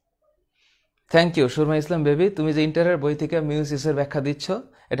 Thank you Surma Islam baby, তুমি যে ইন্টারের বই থেকে মিউসিসের ব্যাখ্যা দিচ্ছ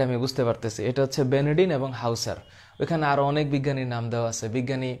এটা আমি বুঝতে পারতেছি। এটা হচ্ছে বেনেডিন এবং হাউসার, ওইখানে আরও অনেক বিজ্ঞানীর নাম দেওয়া আছে।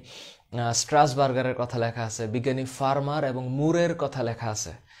 বিজ্ঞানী স্ট্রাসবার্গারের কথা লেখা আছে, বিজ্ঞানী ফার্মার এবং মুরের কথা লেখা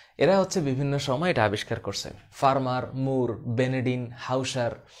আছে। এরা হচ্ছে বিভিন্ন সময় এটা আবিষ্কার করছে। ফার্মার, মুর, বেনেডিন,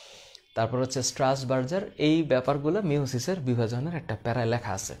 হাউসার, তারপর হচ্ছে স্ট্রাসবার্গার, এই ব্যাপারগুলো মিউসিসের বিভাজনের একটা প্যারায়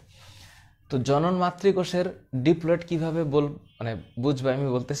লেখা আছে। তো জনন মাতৃকোষের ডিপ্লয়েড কিভাবে মানে বুঝবে আমি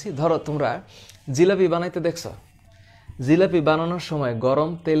বলতেছি। ধরো তোমরা জিলাপি বানাইতে দেখছো, জিলাপি বানানোর সময় গরম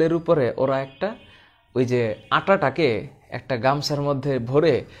তেলের উপরে ওরা একটা ওই যে আটাটাকে একটা গামছার মধ্যে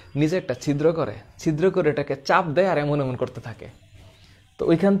ভরে নিজে একটা ছিদ্র করে এটাকে চাপ দেয় আর এমন এমন করতে থাকে। তো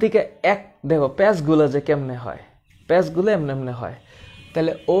ওইখান থেকে দেখো প্যাঁচগুলো যে কেমনে হয়, প্যাঁচগুলো এমনি এমনি হয়।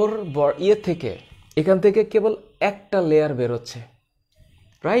 তাহলে ওর থেকে এখান থেকে কেবল একটা লেয়ার বেরোচ্ছে,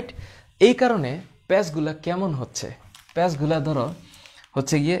 রাইট? এই কারণে প্যাচগুলা কেমন হচ্ছে, প্যাচগুলা ধরো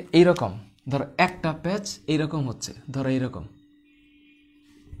হচ্ছে গিয়ে এইরকম, ধরো একটা প্যাচ এইরকম হচ্ছে, ধরো এইরকম।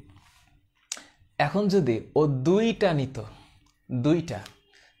 এখন যদি ও দুইটা নিত,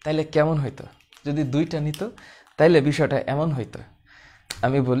 তাইলে কেমন হইতো? যদি দুইটা নিত তাইলে বিষয়টা এমন হইতো,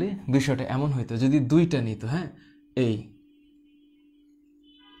 আমি বলি বিষয়টা এমন হইতো, যদি দুইটা নিত, হ্যাঁ, এই,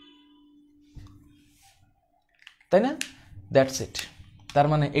 তাই না? That's it. তার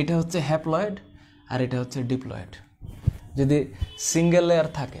মানে এটা হচ্ছে হ্যাপ্লয়েড আর এটা হচ্ছে ডিপ্লয়েড। যদি সিঙ্গেল লেয়ার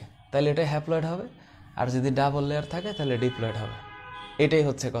থাকে তাহলে এটা হ্যাপ্লয়েড হবে, আর যদি ডাবল লেয়ার থাকে তাহলে ডিপ্লয়েড হবে। এটাই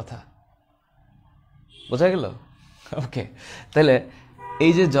হচ্ছে কথা, বোঝা গেল? ওকে, তাহলে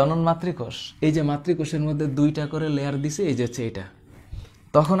এই যে জনন মাতৃকোষ, এই যে মাতৃকোষের মধ্যে দুইটা করে লেয়ার দিছে, এই যে হচ্ছে এটা,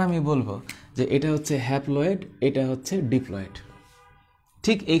 তখন আমি বলবো যে এটা হচ্ছে হ্যাপ্লয়েড, এটা হচ্ছে ডিপ্লয়েড।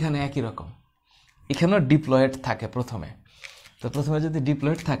 ঠিক এইখানে একই রকম, এখানেও ডিপ্লয়েড থাকে প্রথমে। তো প্রথমে যদি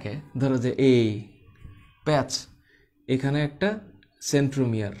ডিপ্লয়েড থাকে, ধরো যে এই প্যাচ, এখানে একটা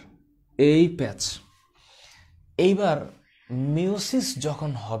সেন্ট্রোমিয়ার, এই প্যাচ। এইবার মিওসিস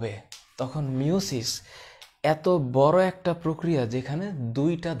যখন হবে, তখন মিওসিস এত বড় একটা প্রক্রিয়া যেখানে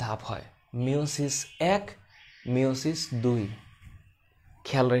দুইটা ধাপ হয়, মিওসিস 1, মিওসিস 2।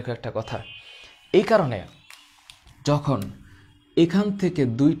 খেয়াল রেখো একটা কথা, এই কারণে যখন এখান থেকে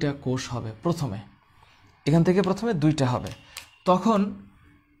দুইটা কোষ হবে, এখান থেকে প্রথমে দুইটা হবে, তখন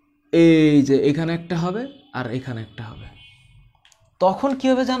এই যে এখানে একটা হবে আর এখানে একটা হবে। তখন কি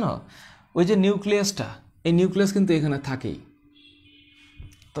হবে জানো? ওই যে নিউক্লিয়াসটা, এই নিউক্লিয়াস কিন্তু এখানে থাকেই।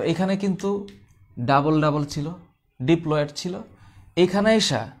 তো এখানে কিন্তু ডাবল ছিল, ডিপ্লয়েড ছিল, এখানে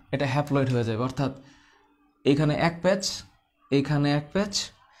এসে এটা হ্যাপ্লয়েড হয়ে যাবে। অর্থাৎ এইখানে এক প্যাচ, এইখানে এক প্যাচ,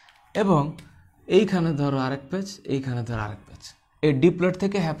 এবং এইখানে ধরো আরেক প্যাচ, এইখানে ধরো আরেক প্যাচ। এই ডিপ্লয়েড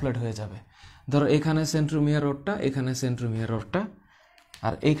থেকে হ্যাপ্লয়েড হয়ে যাবে। ধরো এখানে সেন্ট্রোমিয়ার ওরটা, এখানে সেন্ট্রোমিয়ার ওরটা,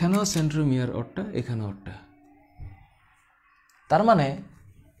 আর এইখানেও সেন্ট্রোমিয়ার ওরটা, এখানে ওরটা। তার মানে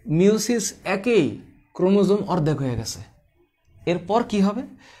মিওসিস একেই ক্রোমোজোম অর্ধেক হয়ে গেছে। এরপর কি হবে?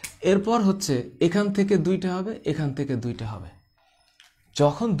 এরপর হচ্ছে এখান থেকে দুইটা হবে, এখান থেকে দুইটা হবে।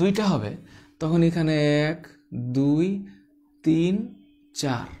 যখন দুইটা হবে তখন এখানে 1 2 3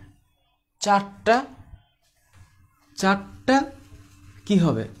 4 চারটা কি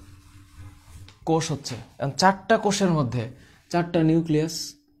হবে কোষ হচ্ছে। চারটা কোষের মধ্যে চারটা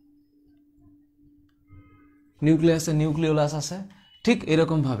নিউক্লিয়াসে নিউক্লিওলাস আছে। ঠিক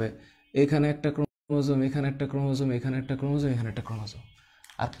এরকম ভাবে এখানে একটা ক্রোমোজোম, এখানে একটা ক্রোমোজোম, এখানে একটা ক্রোমোজোম, এখানে একটা ক্রোমোজোম,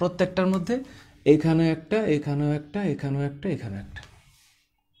 আর প্রত্যেকটার মধ্যে এখানে একটা, এখানেও একটা, এখানেও একটা, এখানেও একটা।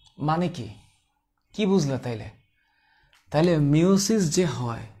 মানে কি বুঝলে তাইলে মিওসিস যে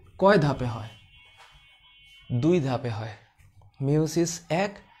হয় কয় ধাপে হয়? 2 ধাপে হয়। মিওসিস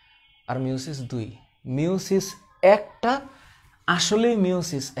 1 আর মিওসিস 2। মিওসিস 1টা আসলেই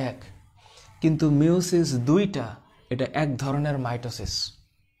মিওসিস 1, কিন্তু মিওসিস 2টা এটা এক ধরনের মাইটোসিস।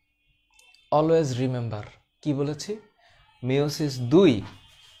 অলওয়েজ রিমেম্বার কি বলেছি, মিওসিস 2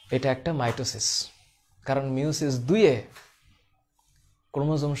 এটা একটা মাইটোসিস, কারণ মিওসিস 2-এ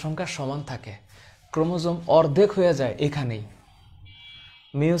ক্রোমোজোম সংখ্যা সমান থাকে, ক্রোমোজোম অর্ধেক হয়ে যায় এখানেই।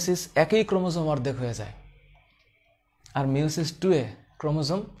 মিওসিস 1-এই ক্রোমোজোম অর্ধেক হয়ে যায়, আর মিওসিস 2-এ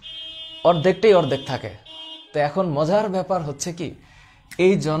ক্রোমোজোম অর্ধেকটাই অর্ধেক থাকে। তো এখন মজার ব্যাপার হচ্ছে কি,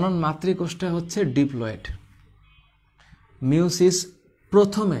 এই জনন মাতৃকোষটা হচ্ছে ডিপ্লয়েড। মিওসিস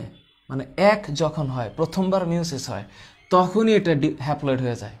প্রথমে মানে 1 যখন হয়, প্রথমবার মিওসিস হয়, তখনই এটা হ্যাপ্লয়েড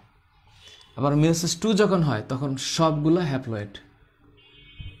হয়ে যায়। আবার মিওসিস 2 যখন হয় তখন সবগুলো হ্যাপ্লয়েড।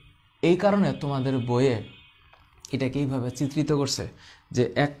 এই কারণে তোমাদের বইয়ে এটাকে এইভাবে চিত্রিত করছে যে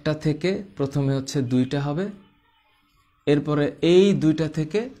একটা থেকে প্রথমে হচ্ছে 2টা হবে, এরপরে এই 2টা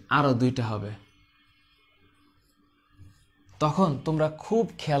থেকে আরো 2টা হবে। তখন তোমরা খুব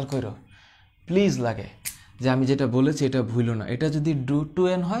খেয়াল করো, প্লিজ লাগে যে আমি যেটা বলেছি এটা ভুলো না। এটা যদি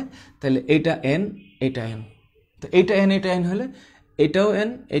 2n হয় তাহলে এটা n, এটা n, তো এটা n, এটা n হলে এটাও n,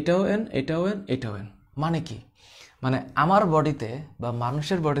 এটাও n, এটাও n, এটাও n। মানে কি, মানে আমার বডিতে বা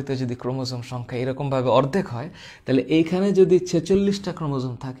মানুষের বডিতে যদি ক্রোমোজোম সংখ্যা এরকমভাবে অর্ধেক হয়, তাহলে এইখানে যদি 46টা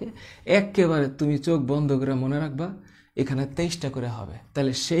ক্রোমোজোম থাকে, একেবারে তুমি চোখ বন্ধ করে মনে রাখবা এখানে 23টা করে হবে।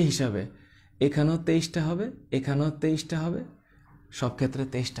 তাহলে সেই হিসাবে এখানেও 23টা হবে, এখানেও 23টা হবে, সব ক্ষেত্রে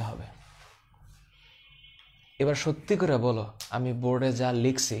 23টা হবে। এবার সত্যি করে বলো, আমি বোর্ডে যা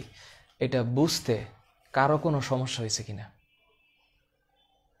লিখছি এটা বুঝতে কারো কোনো সমস্যা হয়েছে কিনা?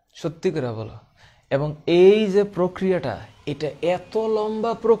 সত্যি করে বলো। এবং এই যে প্রক্রিয়াটা, এটা এত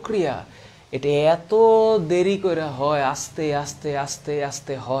লম্বা প্রক্রিয়া, এটা এত দেরি করে হয়, আস্তে আস্তে আস্তে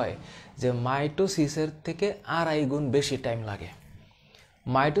আস্তে হয়, যে মাইটোসিসের থেকে 2.5 গুণ বেশি টাইম লাগে।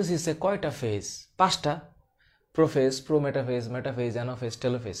 মাইটোসিসে কয়টা ফেজ? 5টা। Prophase, prometaphase, metaphase, anaphase,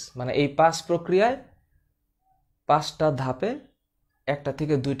 telophase. মানে এই 5 প্রক্রিয়ায় 5টা ধাপে 1টা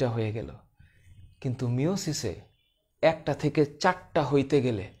থেকে 2টা হয়ে গেল। কিন্তু মিওসিসে 1টা থেকে 4টা হইতে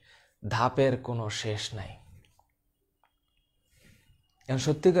গেলে ধাপের কোনো শেষ নাই। এখন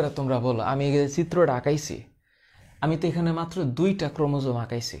সত্যি করে তোমরা বলো, আমি এই চিত্রটা আঁকাইছি, আমি তো এখানে মাত্র 2টা ক্রোমোজোম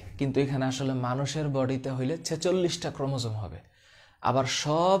আঁকাইছি, কিন্তু এখানে আসলে মানুষের বডিতে হইলে 46টা ক্রোমোজোম হবে। আবার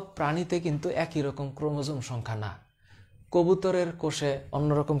সব প্রাণীতে কিন্তু একই রকম ক্রোমোজোম সংখ্যা না। কবুতরের কোষে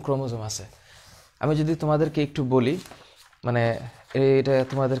অন্যরকম ক্রোমোজোম আছে। আমি যদি তোমাদেরকে একটু বলি, মানে এটা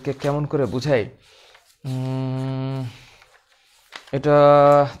তোমাদেরকে কেমন করে বুঝাই, এটা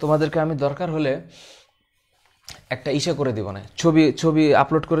তোমাদেরকে আমি দরকার হলে একটা ইসে করে দিব, না ছবি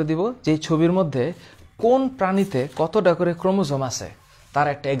আপলোড করে দিব, যে ছবির মধ্যে কোন প্রাণীতে কতটা করে ক্রোমোজোম আছে তার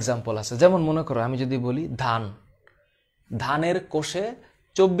একটা এক্সাম্পল আছে। যেমন মনে করো আমি যদি বলি ধানের কোষে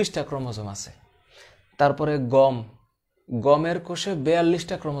 24টা ক্রোমোজোম আছে। তারপরে গমের কোষে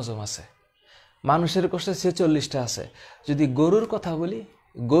 42টা ক্রোমোজোম আছে। মানুষের কোষে 46টা আছে। যদি গরুর কথা বলি,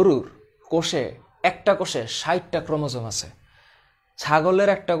 গরুর কোষে একটা কোষে 60টা ক্রোমোজোম আছে। ছাগলের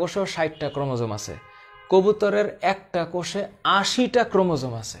একটা কোষেও 60টা ক্রোমোজোম আছে। কবুতরের একটা কোষে 80টা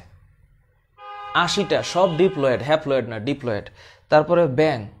ক্রোমোজোম আছে। 80টা, সব ডিপ্লয়েড, হ্যাপ্লয়েড না, ডিপ্লয়েড। তারপরে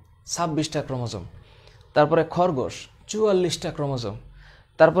ব্যাঙ 26টা ক্রোমোজোম। তারপরে খরগোশ 44টা ক্রোমোজোম।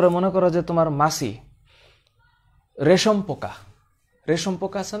 তারপরে মনে করো যে তোমার মাছি, রেশম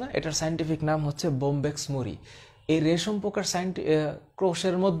পোকা আছে না, এটার সায়েন্টিফিক নাম হচ্ছে বোম্বেক্স মুরি। এই রেশম পোকার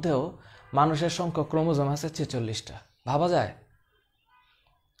কোষের মধ্যেও মানুষের সংখ্যক ক্রোমোজোম আছে 46টা। ভাবা যায়?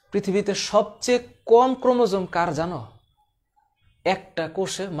 পৃথিবীতে সবচেয়ে কম ক্রোমোজোম কার জানো? একটা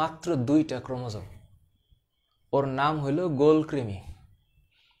কোষে মাত্র 2টা ক্রোমোজোম। ওর নাম হইল গোলকৃমি।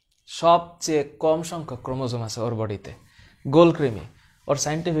 সবচেয়ে কম সংখ্যক ক্রোমোজোম আছে ওর বডিতে, গোলকৃমি। ওর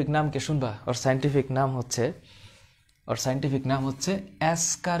সায়েন্টিফিক নাম কি শুনবা? ওর সায়েন্টিফিক নাম হচ্ছে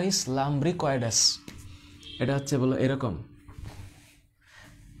অ্যাসকারিস লাম্ব্রিকয়েডাস। এটা হচ্ছে বলো এরকম,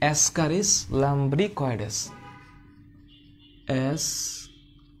 অ্যাসকারিস লাম্ব্রিকয়েডাস,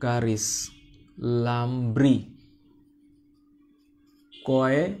 অ্যাসকারিস লাম্ব্রিকয়েডাস।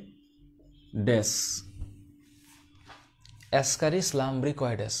 অ্যাসকারিস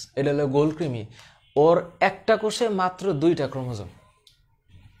লাম্ব্রিকয়েডেস, এটা হলো গোলকৃমি। ওর একটা কোষে মাত্র 2টা ক্রোমোজোম।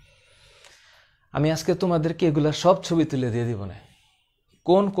 আমি আজকে তোমাদেরকে এগুলা সব ছবি তুলে দিয়ে দিব না,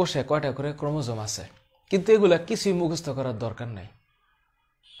 কোন কোষে কয়টা করে ক্রোমোজোম আছে, কিন্তু এগুলা কিছুই মুখস্থ করার দরকার নাই।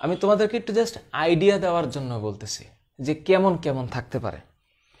 আমি তোমাদেরকে একটু জাস্ট আইডিয়া দেওয়ার জন্য বলতেছি যে কেমন কেমন থাকতে পারে।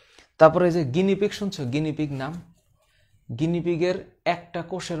 তারপরে এই যে গিনিপিগ শুনছো, গিনিপিগ নাম, গিনিপিগের একটা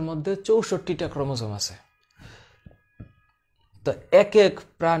কোষের মধ্যে 64টা ক্রোমোজোম আছে। তো এক এক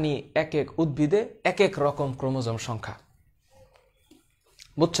প্রাণী, এক এক উদ্ভিদে এক এক রকম ক্রোমোজোম সংখ্যা।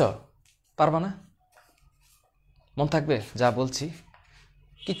 বুঝছো? পারবা না? মন থাকবে যা বলছি?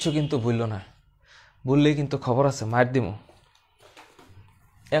 কিচ্ছু কিন্তু ভুললো না, ভুললেই কিন্তু খবর আছে, মার দিমু।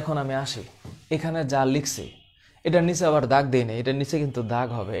 এখন আমি আসি, এখানে যা লিখছি এটার নিচে আবার দাগ দেই না, এটার নিচে কিন্তু দাগ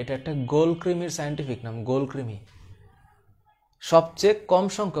হবে। এটা একটা গোলকৃমির সায়েন্টিফিক নাম, গোলকৃমি। সবচেয়ে কম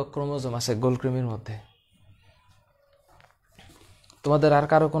সংখ্যক ক্রোমোজোম আছে গোলকৃমির মধ্যে। তোমাদের আর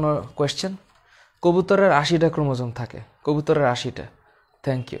কারো কোনো কোয়েশ্চেন? কবুতরের 80টা ক্রোমোজোম থাকে, কবুতরের 80টা।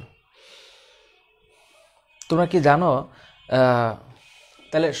 Thank you. তোমরা কি জানো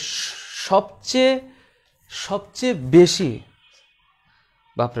তাহলে সবচেয়ে সবচেয়ে বেশি,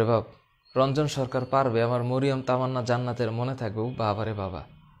 বাপরে বাপ, রঞ্জন সরকার পারবে, আমার মরিয়ম তামান্না জান্নাতের মনে থাকবে, বাবারে বাবা,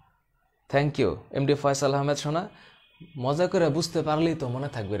 thank you. MD Faisal Ahmed সোনা, মজা করে বুঝতে পারলেই তো মনে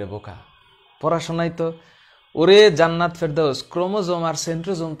থাকবে রে বোকা, পড়াশোনায় তো। ওরে জান্নাত ফেরদৌস, ক্রোমোজোম আর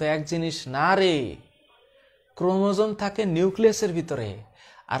সেন্ট্রোজোম তো এক জিনিস না রে। ক্রোমোজোম থাকে নিউক্লিয়াসের ভিতরে,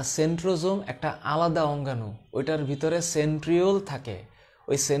 আর সেন্ট্রোজোম একটা আলাদা অঙ্গাণু, ওইটার ভিতরে সেন্ট্রিওল থাকে।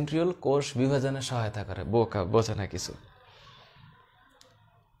 ওই সেন্ট্রিওল কোষ বিভাজনে সহায়তা করে। বোকা, বোঝে না কিছু।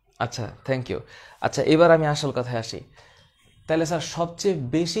 আচ্ছা, থ্যাংক ইউ। আচ্ছা, এবার আমি আসল কথায় আসি। তাহলে স্যার সবচেয়ে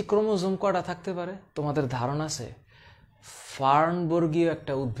বেশি ক্রোমোজোম কটা থাকতে পারে তোমাদের ধারণা আছে? ফার্নবর্গীয়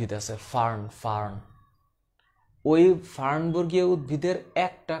একটা উদ্ভিদ আছে, ফার্ন। ওই ফার্নবর্গীয় উদ্ভিদের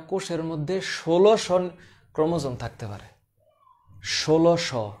একটা কোষের মধ্যে 1600 ক্রোমোজোম থাকতে পারে।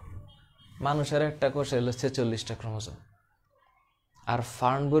 1600। মানুষের একটা কোষে হলো 46টা ক্রোমোজোম। আর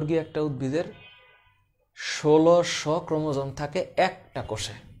ফার্নবর্গীয় একটা উদ্ভিদের 1600 ক্রোমোজোম থাকে একটা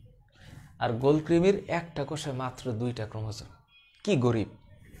কোষে। আর গোলকৃমির একটা কোষে মাত্র 2টা ক্রোমোজোম। কি গরিব,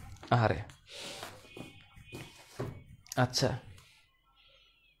 আহারে। আচ্ছা,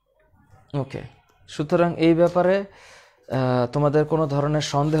 ওকে। সুতরাং এই ব্যাপারে তোমাদের কোনো ধরনের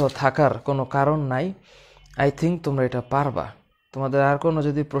সন্দেহ থাকার কোনো কারণ নাই। আই থিঙ্ক তোমরা এটা পারবা। তোমাদের আর কোনো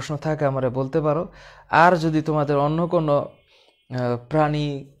যদি প্রশ্ন থাকে আমারে বলতে পারো। আর যদি তোমাদের অন্য কোনো প্রাণী,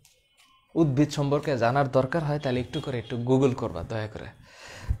 উদ্ভিদ সম্পর্কে জানার দরকার হয়, তাহলে একটু গুগল করবা, দয়া করে,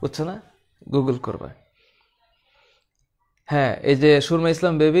 বুঝছো না? গুগল করবা। হ্যাঁ, এই যে সুরমা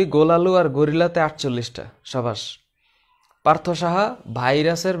ইসলাম বেবি, গোলালু আর গরিলাতে 48টা। সাবাস। পার্থ সাহা,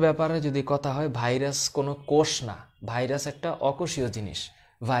 ভাইরাসের ব্যাপারে যদি কথা হয়, ভাইরাস কোনো কোষ না, ভাইরাস একটা অকোষীয় জিনিস।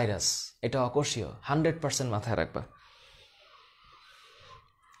 ভাইরাস এটা অকোষীয়, 100% মাথায় রাখবা।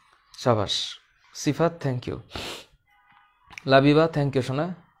 সাবাস। সিফাত, thank you. Labiba, thank you সোনা,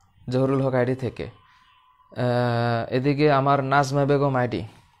 জহরুল হক আইডি থেকে। এদিকে আমার Nazma Begum ID,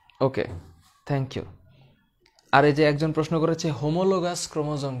 okay, thank you. আর এই যে একজন প্রশ্ন করেছে হোমোলোগাস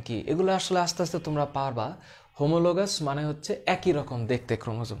ক্রোমোজোম কি, এগুলো আসলে আস্তে আস্তে তোমরা পারবা। হোমোলোগাস মানে হচ্ছে একই রকম দেখতে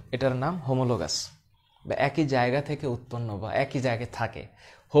ক্রোমোজোম, এটার নাম হোমোলোগাস, বা একই জায়গা থেকে উৎপন্ন বা একই জায়গায় থাকে।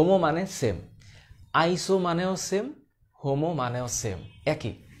 হোমো মানে সেম, আইসো মানেও সেম, হোমো মানেও সেম,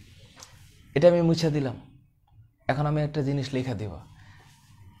 একই। এটা আমি মুছে দিলাম। এখন আমি একটা জিনিস লেখা দিব,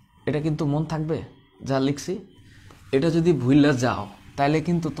 এটা কিন্তু মন থাকবে যা লিখছি। এটা যদি ভুললে যাও তাহলে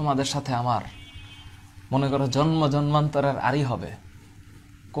কিন্তু তোমাদের সাথে আমার মনে করো জন্ম জন্মান্তরের আরই হবে,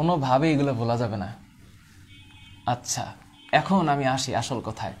 কোনোভাবে এগুলো বলা যাবে না। আচ্ছা, এখন আমি আসি আসল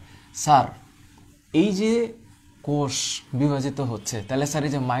কথায়। স্যার, এই যে কোষ বিভাজিত হচ্ছে, তাহলে স্যার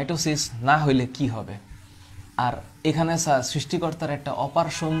এই যে মাইটোসিস না হইলে কি হবে? আর এখানে স্যার সৃষ্টিকর্তার একটা অপার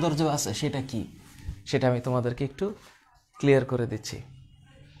সৌন্দর্য আছে, সেটা কি? সেটা আমি তোমাদেরকে একটু ক্লিয়ার করে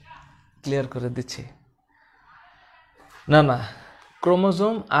দিচ্ছি। না,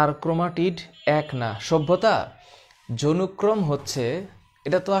 ক্রোমোজোম আর ক্রোমাটিড এক না। সভ্যতা, যৌনক্রম হচ্ছে,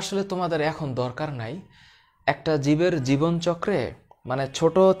 এটা তো আসলে তোমাদের এখন দরকার নাই। একটা জীবের জীবনচক্রে, মানে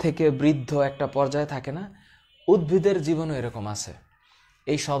ছোট থেকে বৃদ্ধ একটা পর্যায়ে থাকে না, উদ্ভিদের জীবনও এরকম আছে।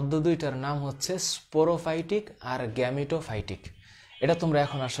 এই শব্দ দুইটার নাম হচ্ছে স্পোরোফাইটিক আর গ্যামিটোফাইটিক। এটা তোমরা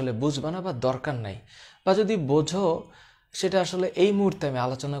এখন আসলে বুঝবা না বা দরকার নাই, বা যদি বোঝো সেটা আসলে এই মুহূর্তে আমি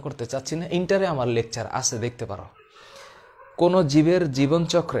আলোচনা করতে চাচ্ছি না। ইন্টারে আমার লেকচার আছে, দেখতে পারো। কোনো জীবের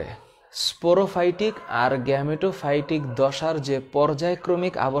জীবনচক্রে স্পোরোফাইটিক আর গ্যামেটোফাইটিক দশার যে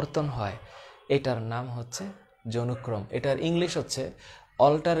পর্যায়ক্রমিক আবর্তন হয়, এটার নাম হচ্ছে যৌনক্রম। এটার ইংলিশ হচ্ছে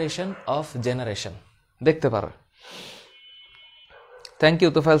অল্টারেশন অফ জেনারেশন, দেখতে পারো। Thank you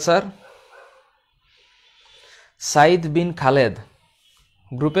Tofail sir. Saeed বিন খালেদ,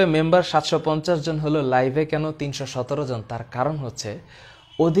 গ্রুপে মেম্বার 750 জন হলো, লাইভে কেন 317 জন? তার কারণ হচ্ছে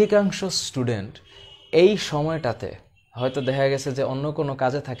অধিকাংশ স্টুডেন্ট এই সময়টাতে হয়তো দেখা গেছে যে অন্য কোনো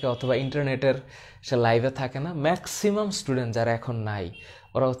কাজে থাকে অথবা ইন্টারনেটের সে লাইভে থাকে না। ম্যাক্সিমাম স্টুডেন্ট যারা এখন নাই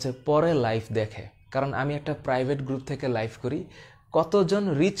ওরা হচ্ছে পরে লাইভ দেখে, কারণ আমি একটা প্রাইভেট গ্রুপ থেকে লাইভ করি, কতজন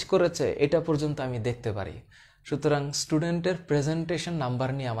রিচ করেছে এটা পর্যন্ত আমি দেখতে পারি। সুতরাং স্টুডেন্টের প্রেজেন্টেশন নাম্বার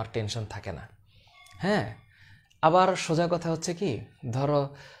নিয়ে আমার টেনশন থাকে না। হ্যাঁ, আবার সোজা কথা হচ্ছে কি, ধরো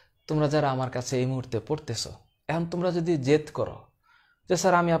তোমরা যারা আমার কাছে এই মুহূর্তে পড়তেছো, এখন তোমরা যদি জেদ করো যে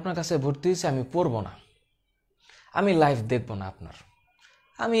স্যার আমি আপনার কাছে ভর্তি হয়েছি, আমি পড়বো না, আমি লাইভ দেখবো না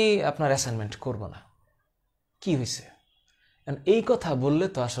আমি আপনার অ্যাসাইনমেন্ট করব না, কি হয়েছে? এই কথা বললে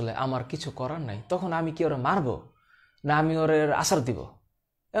তো আসলে আমার কিছু করার নাই। তখন আমি কি ওরা মারবো না আমি ওর আসার দিব?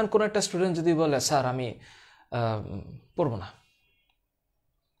 এখন কোনো একটা স্টুডেন্ট যদি বলে স্যার আমি পড়বো না,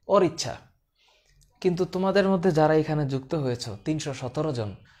 ওর ইচ্ছা। কিন্তু তোমাদের মধ্যে যারা এখানে যুক্ত হয়েছ 317 জন,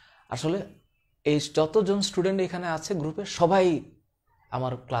 আসলে এই যতজন স্টুডেন্ট এখানে আছে গ্রুপে সবাই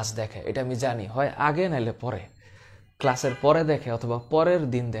আমার ক্লাস দেখে, এটা আমি জানি। হয় আগে নাইলে পরে, ক্লাসের পরে দেখে অথবা পরের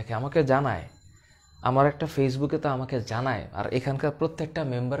দিন দেখে, আমাকে জানায়। আমার একটা ফেসবুকে তো আমাকে জানায়, আর এখানকার প্রত্যেকটা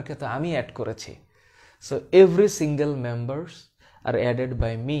মেম্বারকে তো আমি অ্যাড করেছি। So every single members R added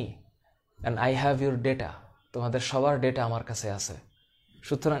by me and I have your data. তোমাদের সবার ডেটা আমার কাছে আছে।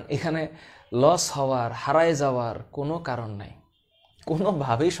 সুতরাং এখানে লস হওয়ার, হারায় যাওয়ার কোনো কারণ নাই,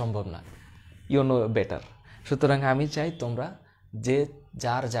 কোনোভাবেই সম্ভব না। You know better. সুতরাং আমি চাই তোমরা যে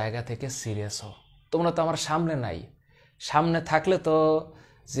যার জায়গা থেকে সিরিয়াস হও। তোমরা তো আমার সামনে নাই, সামনে থাকলে তো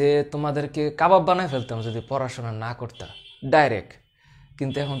যে তোমাদেরকে কাবাব বানায় ফেলতাম যদি পড়াশোনা না করতা ডাইরেক্ট।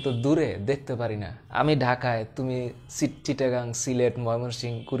 কিন্তু এখন তো দূরে, দেখতে পারি না। আমি ঢাকায়, তুমি চিটাগাং, সিলেট,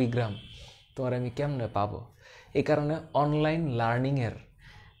 ময়মনসিংহ, কুড়িগ্রাম, তোমার আমি কেমনে পাবো? এই কারণে অনলাইন লার্নিংয়ের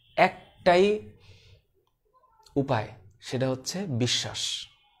একটাই উপায়, সেটা হচ্ছে বিশ্বাস,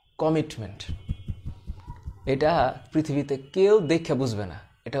 কমিটমেন্ট। এটা পৃথিবীতে কেউ দেখে বুঝবে না,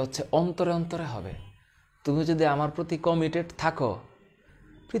 এটা হচ্ছে অন্তরে অন্তরে হবে। তুমি যদি আমার প্রতি কমিটেড থাকো,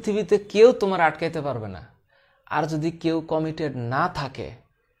 পৃথিবীতে কেউ তোমার আটকাইতে পারবে না। আর যদি কেউ কমিটেড না থাকে,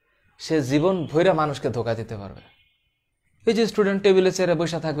 সে জীবন ভৈরা মানুষকে ধোকা দিতে পারবে। এই যে স্টুডেন্ট টেবিলে চেয়ারে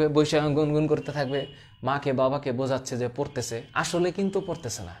বসে থাকবে, বসে গুনগুন করতে থাকবে, মাকে বাবাকে বোঝাচ্ছে যে পড়তেছে, আসলে কিন্তু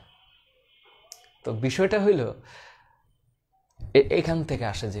পড়তেছে না। তো বিষয়টা হইল এখান থেকে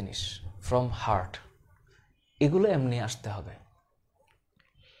আসে জিনিস, ফ্রম হার্ট। এগুলো এমনি আসতে হবে।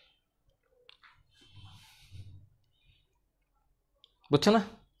 বুঝছো না?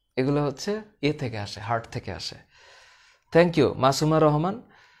 এগুলো হচ্ছে থেকে আসে, হার্ট থেকে আসে। Thank you Masuma Rahman.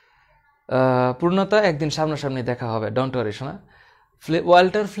 পূর্ণতা, একদিন সামনাসামনি দেখা হবে, ডোন্ট ওয়ারি শোনা।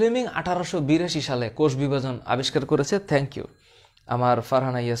 ওয়াল্টার ফ্লেমিং 1882 সালে কোষ বিভাজন আবিষ্কার করেছে। থ্যাংক ইউ আমার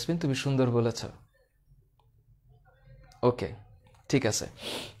ফারহানা ইয়াসমিন, তুমি সুন্দর বলেছ। ওকে, ঠিক আছে,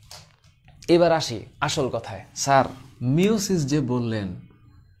 এবার আসি আসল কথায়। স্যার মিওসিস যে বললেন,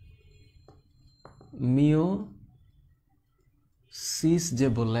 মিওসিস যে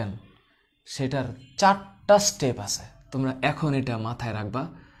বললেন, সেটার 4টা স্টেপ আছে। তোমরা এখন এটা মাথায় রাখবা,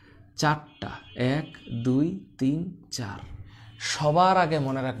 4টা, 1 2 3 4। সবার আগে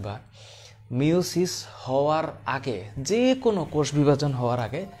মনে রাখবা, মিওসিস হওয়ার আগে, যে কোনো কোষ বিভাজন হওয়ার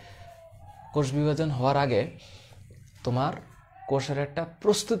আগে তোমার কোষের একটা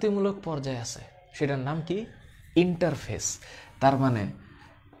প্রস্তুতিমূলক পর্যায় আছে। সেটার নাম কি? ইন্টারফেস। তার মানে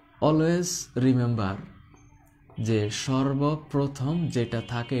অলওয়েজ রিমেম্বার যে সর্বপ্রথম যেটা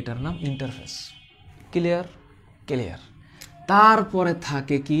থাকে এটার নাম ইন্টারফেস। ক্লিয়ার। তারপরে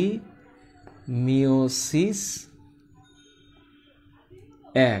থাকে কি? মিওসিস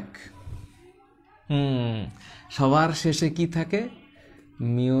 1। সবার শেষে কি থাকে?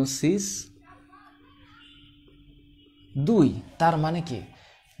 মিওসিস 2। তার মানে কি?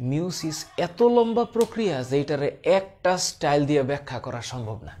 মিওসিস এত লম্বা প্রক্রিয়া যে এটারে একটা স্টাইল দিয়ে ব্যাখ্যা করা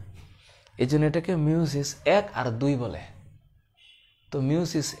সম্ভব না। এই জন্য এটাকে মিওসিস 1 আর 2 বলে। তো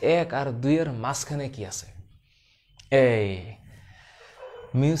মিওসিস 1 আর 2 এর মাঝখানে কি আছে? এই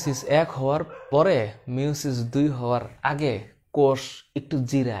মিওসিস 1 হওয়ার পরে মিওসিস 2 হওয়ার আগে কোষ একটু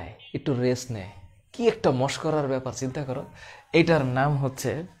জিরায়, একটু রেস্ট নেয়। কি একটা মশকরার ব্যাপার, চিন্তা করো। এটার নাম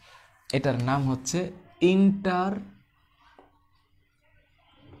হচ্ছে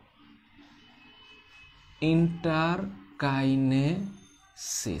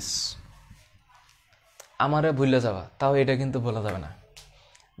ইন্টারকাইনেসিস। আমারে ভুলে যাওয়া, তাও এটা কিন্তু বলা যাবে না।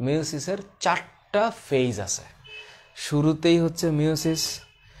 মিওসিসের 4টা ফেজ আছে। শুরুতেই হচ্ছে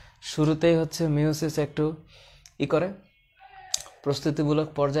মিওসিস একটু করে প্রস্তুতিমূলক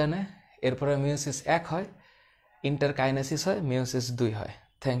পর্যায়ে নেয়। এরপরে মিওসিস 1 হয়, ইন্টারকাইনেসিস হয়, মিওসিস 2 হয়।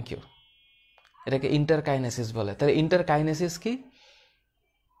 Thank you. এটাকে ইন্টারকাইনেসিস বলে। তাহলে ইন্টারকাইনেসিস কি?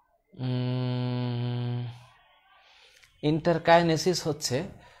 ইন্টারকাইনেসিস হচ্ছে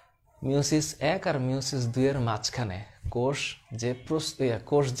মিওসিস 1 আর মিওসিস 2 এর মাঝখানে কোষ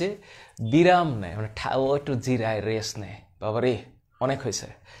যে বিরাম নেয়, মানে ও একটু জিরায়, রেস্ট নেয়। বাবারে অনেক হয়েছে,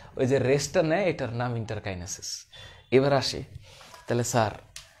 ওই যে রেস্টটা নেয়, এটার নাম ইন্টারকাইনেসিস। এবার আসি, তাহলে স্যার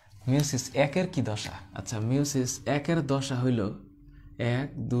মিওসিস 1 এর কি দশা? আচ্ছা, মিওসিস 1 এর দশা হইল 1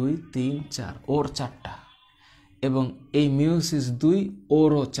 2 3 4, ওর 4টা, এবং এই মিওসিস 2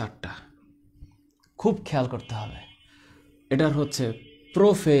 ওরও 4টা। খুব খেয়াল করতে হবে। এটার হচ্ছে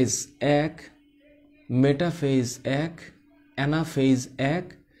প্রোফেজ 1, মেটাফেজ 1, অ্যানাফেজ 1,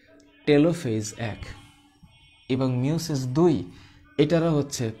 টেলোফেজ 1। এবং মিওসিস 2 এটারও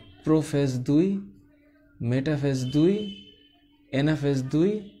হচ্ছে প্রোফেজ 2, মেটাফেজ 2, অ্যানাফেজ 2,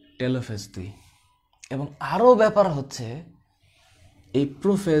 টেলোফেজ 2। এবং আরও ব্যাপার হচ্ছে এই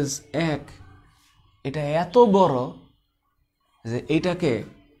প্রোফেজ 1 এটা এত বড় যে এটাকে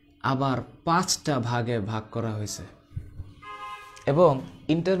আবার 5টা ভাগে ভাগ করা হয়েছে। এবং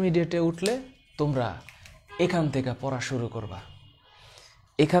ইন্টারমিডিয়েটে উঠলে তোমরা এখান থেকে পড়া শুরু করবা।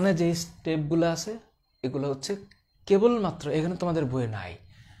 এখানে যে স্টেপগুলো আছে এগুলো হচ্ছে কেবলমাত্র এখানে তোমাদের বইয়ে নাই।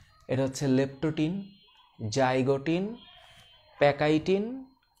 এটা হচ্ছে leptotene, zygotene, pachytene,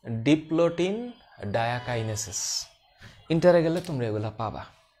 diplotene, diakinesis. ইন্টারে গেলে তোমরা এগুলো পাবা,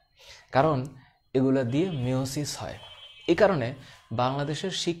 কারণ এগুলো দিয়ে মিওসিস হয়। এই কারণে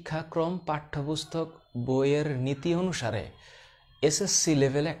বাংলাদেশের শিক্ষাক্রম পাঠ্যপুস্তক বইয়ের নীতি অনুসারে এসএসসি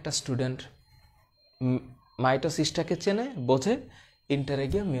লেভেলে একটা স্টুডেন্ট মাইটোসিসটাকে চেনে, বোঝে, ইন্টারে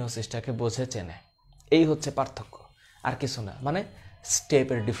গিয়ে মিওসিসটাকে বোঝে, চেনে। এই হচ্ছে পার্থক্য, আর কিছু না, মানে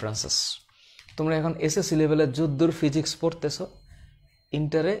স্টেপের ডিফারেন্সেস। তোমরা এখন এসএসসি লেভেলে যদ্দূর ফিজিক্স পড়তেছো,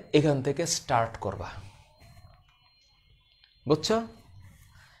 ইন্টারে এখান থেকে স্টার্ট করবা। বুঝছো?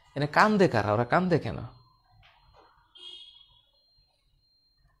 এনে কান্দে কারা? ওরা কান্দে কেন?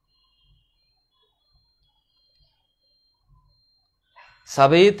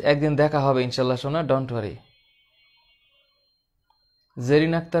 সাবিত, একদিন দেখা হবে ইনশাল্লাহ সোনা, ডোন্ট ওয়ারি।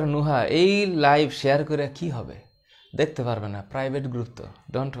 জেরিন আক্তার নুহা, এই লাইভ শেয়ার করে কি হবে? দেখতে পারবে না, প্রাইভেট গ্রুপ তো,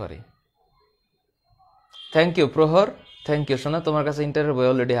 ডোন্ট ওয়ারি। থ্যাংক ইউ প্রহর, থ্যাংক ইউ সোনা, তোমার কাছে ইন্টারের বই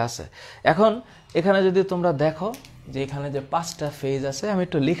অলরেডি আছে। এখন এখানে যদি তোমরা দেখো যে এখানে যে 5টা ফেজ আছে, আমি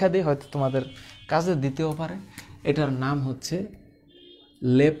একটু লিখা দিই, হয়তো তোমাদের কাজে দিতেও পারে। এটার নাম হচ্ছে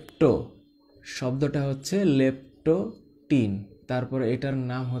লেপটো, শব্দটা হচ্ছে লেপটোটিন। তারপরে এটার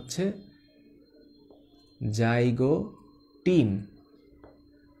নাম হচ্ছে জাইগোটিন,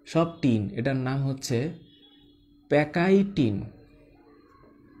 সব টিন। এটার নাম হচ্ছে প্যাকাইটিন,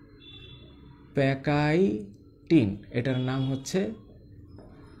 প্যাকাইটিন। এটার নাম হচ্ছে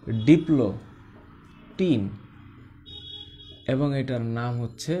ডিপ্লোটিন, এবং এটার নাম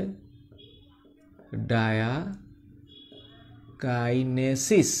হচ্ছে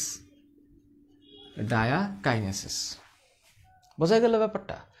ডায়াকাইনেসিস, ডায়াকাইনেসিস। বোঝা গেল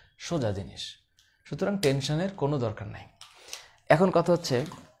ব্যাপারটা? সোজা জিনিস, সুতরাং টেনশনের কোনো দরকার নাই। এখন কথা হচ্ছে,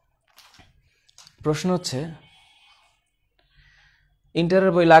 প্রশ্ন হচ্ছে,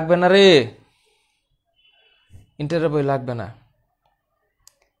 ইন্টারের বই লাগবে না রে, ইন্টারের বই লাগবে না।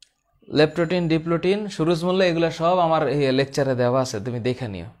 লেপটোটিন, ডিপ্লোটিন, সুরজ মূল্য, এগুলো সব আমার এই লেকচারে দেওয়া আছে, তুমি দেখে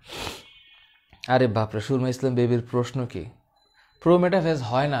নিও। আরে বাপরে, সুরমা ইসলাম বেবির প্রশ্ন কি? প্রোমেটাফেজ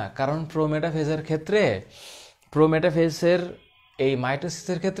হয় না, কারণ প্রোমেটাফেজের ক্ষেত্রে, প্রোমেটাফেজের এই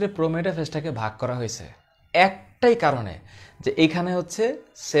মাইটোসিসের ক্ষেত্রে প্রোমেটাফেজটাকে ভাগ করা হয়েছে একটাই কারণে, যে এখানে হচ্ছে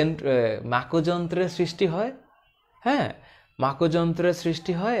মাকোযন্ত্রের সৃষ্টি হয়। হ্যাঁ, মাকোযন্ত্রের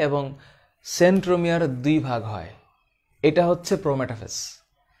সৃষ্টি হয় এবং সেন্ট্রোমিয়ার 2 ভাগ হয়। এটা হচ্ছে প্রোমেটাফেজ।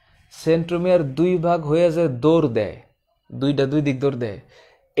 সেন্ট্রোমিয়ার 2 ভাগ হয়ে যে দৌড় দেয়, 2 দিক দৌড় দেয়,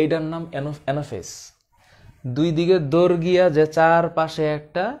 এটার নাম অ্যানাফেজ। 2 দিকে দৌড় গিয়া যে চারপাশে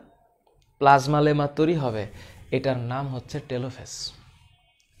একটা প্লাজমা লেমা তৈরি হবে, এটার নাম হচ্ছে টেলোফেজ।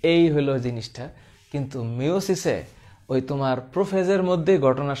 এই হলো জিনিসটা। কিন্তু মিওসিসে ওই তোমার প্রোফেজের মধ্যেই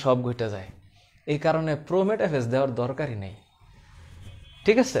ঘটনা সব ঘটে যায়, এই কারণে প্রোমেটাফেজ দেওয়ার দরকারই নেই।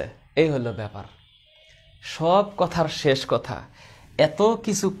 ঠিক আছে, এই হলো ব্যাপার। সব কথার শেষ কথা, এত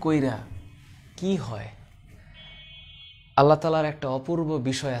কিছু কইরা কি হয়? আল্লাহ তাআলার একটা অপূর্ব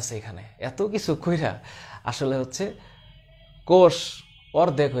বিষয় আছে এখানে। এত কিছু কইরা আসলে হচ্ছে কোষ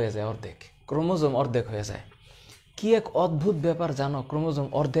অর্ধেক হয়ে যায়, অর্ধেক ক্রোমোজোম অর্ধেক হয়ে যায়। কি এক অদ্ভুত ব্যাপার জানো? ক্রোমোজোম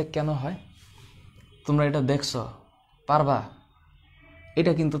অর্ধেক কেন হয়? তোমরা এটা দেখছো? পারবা?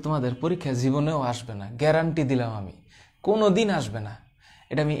 এটা কিন্তু তোমাদের পরীক্ষা জীবনেও আসবে না, গ্যারান্টি দিলাম আমি, কোনো দিন আসবে না।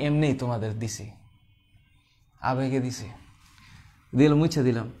 এটা আমি এমনিই তোমাদের দিছি, আবেগে দিছি, মুছে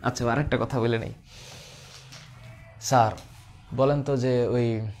দিলাম। আচ্ছা, আরেকটা কথা বলে নেই। স্যার বলেন তো যে ওই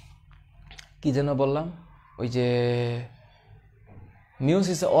কি যেন বললাম, ওই যে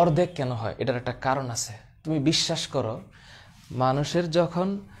মিওসিসে অর্ধেক কেন হয়, এটার একটা কারণ আছে। তুমি বিশ্বাস করো, মানুষের যখন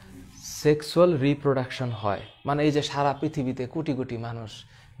সেক্সুয়াল রিপ্রোডাকশন হয়, মানে এই যে সারা পৃথিবীতে কোটি কোটি মানুষ,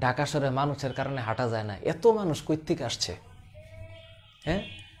 ঢাকা শহরে মানুষের কারণে হাঁটা যায় না, এত মানুষ কই থেকে আসছে? হ্যাঁ,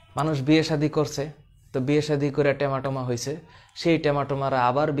 মানুষ বিয়ে শাদী করছে, তো বিয়ে শাদী করে টেমাটোমা হয়েছে, সেই টেমাটোমারা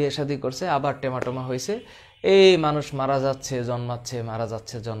আবার বিয়ে শাদী করছে, আবার টেমাটোমা হয়েছে, এই মানুষ মারা যাচ্ছে জন্মাচ্ছে, মারা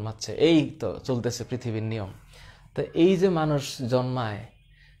যাচ্ছে জন্মাচ্ছে, এই তো চলতেছে পৃথিবীর নিয়ম। তো এই যে মানুষ জন্মায়,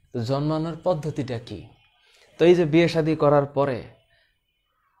 তো জন্মানোর পদ্ধতিটা কি? তো এই যে বিয়ে শাদী করার পরে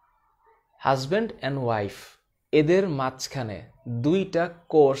হাজব্যান্ড অ্যান্ড ওয়াইফ, এদের মাঝখানে দুইটা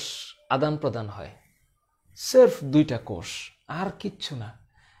কোষ আদান প্রদান হয়, সির্ফ দুইটা কোষ, আর কিচ্ছু না।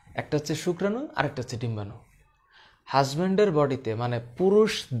 একটা হচ্ছে শুক্রাণু আর একটা হচ্ছে ডিম্বাণু। হাজব্যান্ডের বডিতে মানে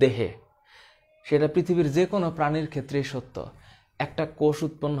পুরুষ দেহে, সেটা পৃথিবীর যে কোনো প্রাণীর ক্ষেত্রেই সত্য, একটা কোষ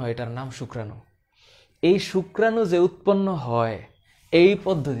উৎপন্ন হয়, এটার নাম শুক্রাণু। এই শুক্রাণু যে উৎপন্ন হয় এই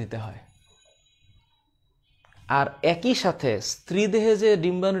পদ্ধতিতে হয়। আর একই সাথে স্ত্রী দেহে যে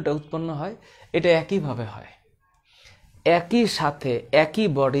ডিম্বাণুটা উৎপন্ন হয় এটা একইভাবে হয়। একই সাথে একই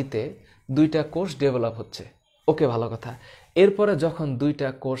বডিতে দুইটা কোষ ডেভেলপ হচ্ছে, ওকে, ভালো কথা। এরপরে যখন দুইটা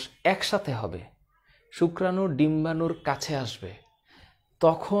কোষ একসাথে হবে, শুক্রাণু ডিম্বাণুর কাছে আসবে,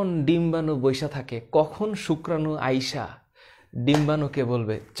 তখন ডিম্বাণু বৈশা থাকে, কখন শুক্রাণু আইসা ডিম্বাণুকে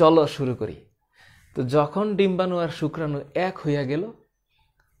বলবে চলো শুরু করি। তো যখন ডিম্বাণু আর শুক্রাণু এক হইয়া গেল,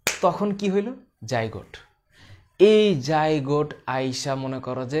 তখন কি হইল? জাইগোট। এই জাইগোট আইসা মনে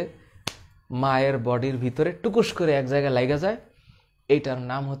করো যে মায়ের বডির ভিতরে টুকুস করে এক জায়গায় লাগা যায়, এইটার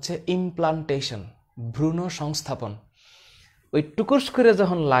নাম হচ্ছে ইমপ্লান্টেশন, ভ্রূণ সংস্থাপন। ওই টুকুস করে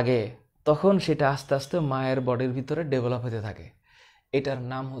যখন লাগে তখন সেটা আস্তে আস্তে মায়ের বডির ভিতরে ডেভেলপ হতে থাকে, এটার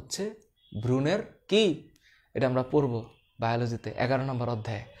নাম হচ্ছে ভ্রূণের কি, এটা আমরা পড়ব বায়োলজিতে 11 নম্বর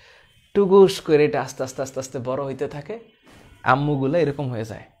অধ্যায়ে। টুকুস করে এটা আস্তে আস্তে আস্তে আস্তে বড় হইতে থাকে, আম্মুগুলো এরকম হয়ে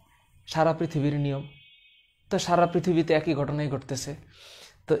যায়। সারা পৃথিবীর নিয়ম, তো সারা পৃথিবীতে একই ঘটনাই ঘটতেছে।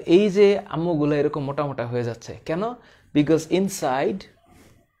 তো এই যে আম্মুগুলো এরকম মোটা মোটা হয়ে যাচ্ছে কেন? বিকজ ইনসাইড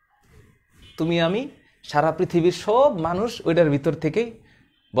তুমি আমি সারা পৃথিবীর সব মানুষ ওইটার ভিতর থেকেই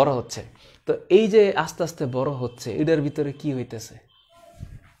বড় হচ্ছে। তো এই যে আস্তে আস্তে বড় হচ্ছে, এটার ভিতরে কি হইতেছে?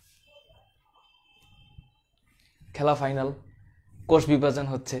 খেলা ফাইনাল, কোষ বিভাজন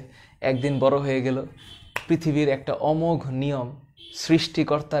হচ্ছে, একদিন বড় হয়ে গেল। পৃথিবীর একটা অমোঘ নিয়ম,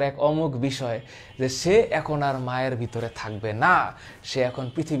 সৃষ্টিকর্তার এক অমোঘ বিষয়, যে সে এখন আর মায়ের ভিতরে থাকবে না, সে এখন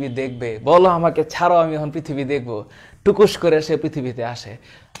পৃথিবী দেখবে। বলো আমাকে ছাড়ো, আমি এখন পৃথিবী দেখব। টুকুস করে সে পৃথিবীতে আসে।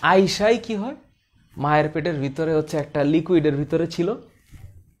 আইসাই কি হয়, মায়ের পেটের ভিতরে হচ্ছে একটা লিকুইডের ভিতরে ছিল,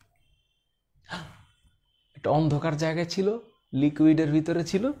 একটা অন্ধকার জায়গায় ছিল, লিকুইডের ভিতরে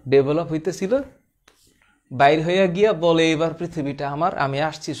ছিল, ডেভেলপ হইতেছিল, বাইর হইয়া গিয়া বলে এবার পৃথিবীটা আমার, আমি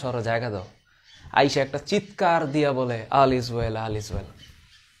আসছি, সরো জায়গা দাও। আইসা একটা চিৎকার দিয়া বলে all is well, all is well.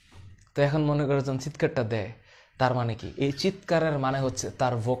 তো এখন মনে করে যখন চিৎকারটা দেয়, তার মানে কি? এই চিৎকারের মানে হচ্ছে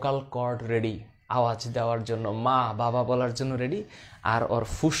তার ভোকাল কর্ড রেডি, আওয়াজ দেওয়ার জন্য, মা বাবা বলার জন্য রেডি, আর ওর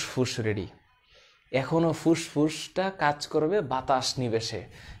ফুসফুস রেডি। এখনো ফুসফুসটা কাজ করবে বাতাস নিবে সে,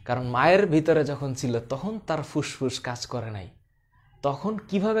 কারণ মায়ের ভিতরে যখন ছিল তখন তার ফুসফুস কাজ করে নাই। তখন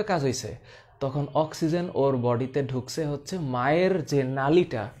কিভাবে কাজ হয়েছে? তখন অক্সিজেন ওর বডিতে ঢুকছে হচ্ছে মায়ের যে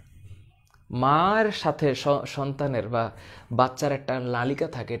নালীটা, মায়ের সাথে সন্তানের বা বাচ্চার একটা নালিকা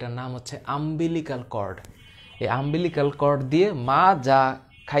থাকে, এটার নাম হচ্ছে আম্বিলিকাল কর্ড। এই আম্বিলিকাল কর্ড দিয়ে মা যা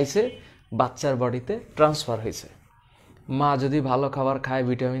খাইছে বাচ্চার বডিতে ট্রান্সফার হয়েছে। মা যদি ভালো খাবার খায়,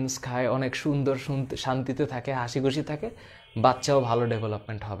 ভিটামিনস খায়, অনেক সুন্দর শান্তিতে থাকে, হাসি খুশি থাকে, বাচ্চাও ভালো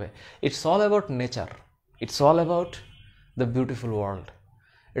ডেভেলপমেন্ট হবে। It's all about nature, it's all about the beautiful world.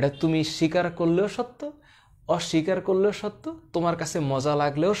 এটা তুমি স্বীকার করলেও সত্য, অস্বীকার করলেও সত্য, তোমার কাছে মজা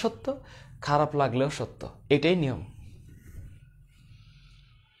লাগলেও সত্য, খারাপ লাগলেও সত্য, এটাই নিয়ম।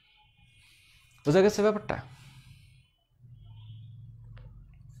 বোঝা গেছে ব্যাপারটা?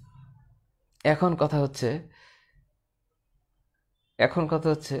 এখন কথা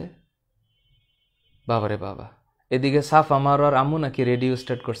হচ্ছে বাবারে বাবা, এদিকে সাফ আমার আর আম্মু নাকি রেডিও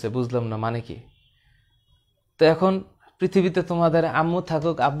স্টার্ট করছে, বুঝলাম না মানে কি। তো এখন পৃথিবীতে তোমাদের আম্মু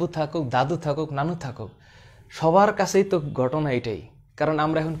থাকুক, আব্বু থাকুক, দাদু থাকুক, নানু থাকুক, সবার কাছেই তো ঘটনা এটাই। কারণ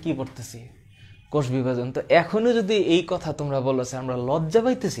আমরা এখন কি পড়তেছি? কোষ বিভাজন। তো এখনো যদি এই কথা তোমরা বলেছে আমরা লজ্জা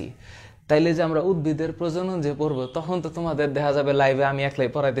পাইতেছি, তাইলে যে আমরা উদ্ভিদের প্রজনন যে পড়বো, তখন তো তোমাদের দেখা যাবে লাইভে আমি একলাই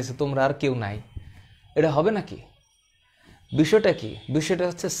পড়াইতেছি, তোমরা আর কেউ নাই। এটা হবে নাকি? বিষয়টা কি? বিষয়টা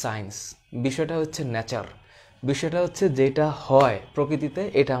হচ্ছে সায়েন্স, বিষয়টা হচ্ছে নেচার, বিষয়টা হচ্ছে যেটা হয় প্রকৃতিতে,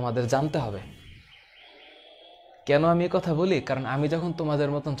 এটা আমাদের জানতে হবে। কেন আমি এই কথা বলি? কারণ আমি যখন তোমাদের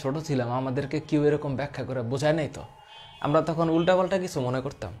মতন ছোট ছিলাম আমাদেরকে কেউ এরকম ব্যাখ্যা করে বোঝায় নাই তো। আমরা তখন উল্টাপাল্টা কিছু মনে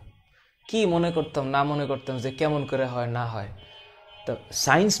করতাম। কি মনে করতাম না মনে করতাম যে কেমন করে হয় না হয়। তো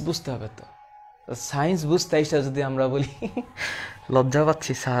সায়েন্স বুঝতে হবে তো। সায়েন্স বুঝতে এসে যদি আমরা বলি লজ্জা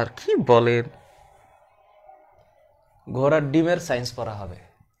পাচ্ছি স্যার, কি বলেন, ঘোড়ার ডিমের সায়েন্স পড়া হবে।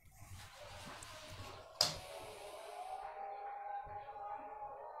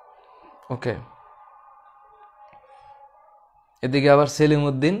 ওকে, এদিকে আবার সেলিম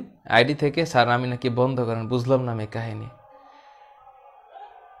উদ্দিন আইডি থেকে, স্যার আমি নাকি বন্ধ করেন, বুঝলাম না আমি কাহিনী।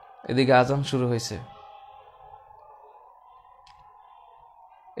 এদিকে আজান শুরু হয়েছে।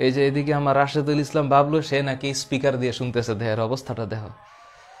 এই যে এদিকে আমার রাশেদুল ইসলাম বাবলু, সে নাকি স্পিকার দিয়ে শুনতেছে, দেহের অবস্থাটা দেখো।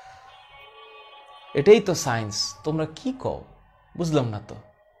 এটাই তো সায়েন্স, তোমরা কি কও বুঝলাম না তো।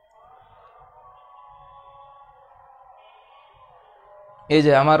 এই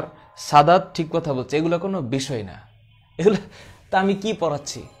যে আমার সাদাত ঠিক কথা বলছে, এগুলো কোনো বিষয় না। এগুলো তা আমি কি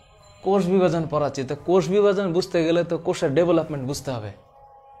পড়াচ্ছি? কোষ বিভাজন পড়াচ্ছি। তো কোষ বিভাজন বুঝতে গেলে তো কোষের ডেভেলপমেন্ট বুঝতে হবে।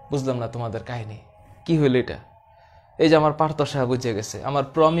 বুঝলাম না তোমাদের কাহিনী কি হইল এটা। এই যে আমার পার্থ সাহেব বুঝে গেছে, আমার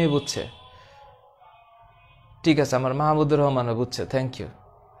প্রমি বুঝছে, ঠিক আছে, আমার মাহমুদুর রহমানও বুঝছে, থ্যাংক ইউ।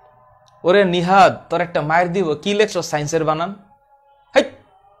 ওরে নিহাদ, তোর একটা মায়ের দিব, কি লেখছ সায়েন্সের বানান? হাই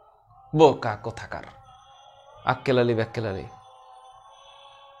বোকা কোথাকার, আক্কেল আলী ব্যাক্কেল আলী।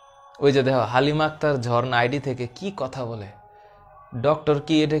 ওই যে দেখো হালিমা আক্তার ঝর্ণা আইডি থেকে কি কথা বলে। ডক্টর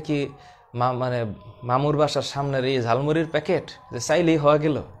কি এটা কি মানে মামুর বাসার সামনের এই ঝালমুড়ির প্যাকেট যে চাইলেই হওয়া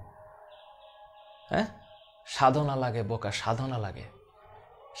গেল? হ্যাঁ, সাধনা লাগে বোকা, সাধনা লাগে,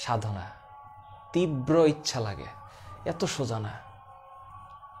 সাধনা, তীব্র ইচ্ছা লাগে। এত সোজা না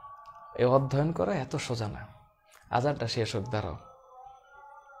এ অধ্যয়ন করা, এত সোজা না। আজারটা শেষ হোক, দাঁড়াও।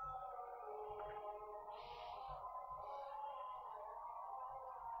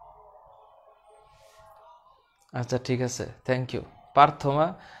 আচ্ছা ঠিক আছে, থ্যাংক ইউ। পার্থমা,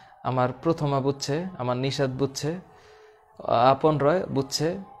 আমার প্রথমা বুঝছে, আমার নিষাদ বুঝছে, আপন রয় বুঝছে,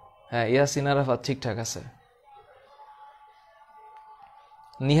 হ্যাঁ ইয়াসিন আরাফাত ঠিকঠাক আছে।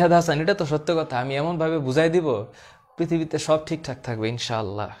 নিহাদ হাসান, এটা তো সত্য কথা, আমি এমনভাবে বুঝাই দিব পৃথিবীতে সব ঠিকঠাক থাকবে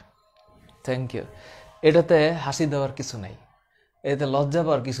ইনশাআল্লাহ। Thank you. এটাতে হাসি দেওয়ার কিছু নাই, এতে লজ্জা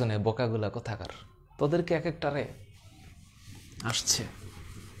পাওয়ার কিছু নেই, বোকাগুলা কোথাকার, তোদেরকে এক একটারে আসছে।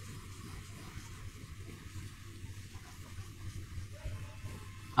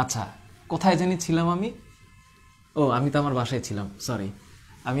 আচ্ছা, কোথায় জানি ছিলাম আমি? ও, আমি তো আমার বাসায় ছিলাম, সরি।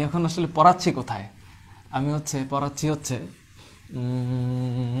 আমি এখন আসলে পড়াচ্ছি কোথায়? আমি পড়াচ্ছি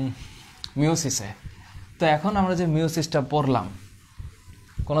মিওসিসে। তো এখন আমরা যে মিওসিসটা পড়লাম,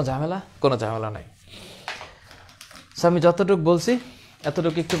 কোনো ঝামেলা? কোনো ঝামেলা নাই। সো আমি যতটুকু বলছি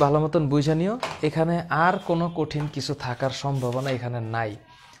এতটুকু একটু ভালো মতন বুঝে নিও। এখানে আর কোনো কঠিন কিছু থাকার সম্ভাবনা এখানে নাই।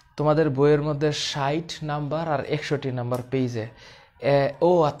 তোমাদের বইয়ের মধ্যে 60 নাম্বার আর 61 নাম্বার পেজে। ও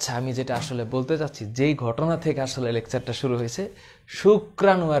আচ্ছা, আমি যেটা আসলে বলতে চাচ্ছি, যেই ঘটনা থেকে আসলে লেকচারটা শুরু হয়েছে,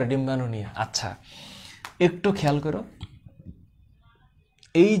 শুক্রাণু আর ডিম্বাণু নিয়ে। আচ্ছা, একটু খেয়াল করো,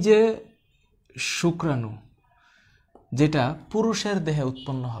 এই যে শুক্রাণু যেটা পুরুষের দেহে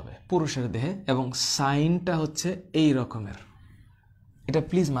উৎপন্ন হবে, পুরুষের দেহে, এবং সাইনটা হচ্ছে এই রকমের, এটা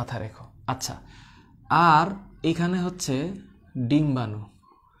প্লিজ মাথায় রেখো। আচ্ছা, আর এখানে হচ্ছে ডিম্বাণু,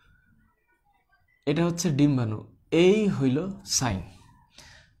 এটা হচ্ছে ডিম্বাণু, এই হইল সাইন।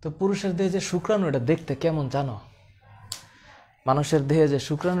 তো পুরুষের দেহে যে শুক্রাণু, এটা দেখতে কেমন জানো? মানুষের দেহে যে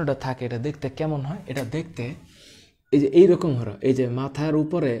শুক্রাণুটা থাকে, এটা দেখতে কেমন হয়? এটা দেখতে এই যে এইরকম হলো, এই যে মাথার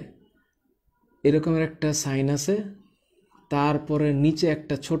উপরে এরকমের একটা সাইন আছে, তারপরে নিচে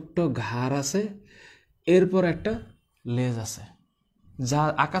একটা ছোট্ট ঘাড় আছে, এরপর একটা লেজ আছে, যা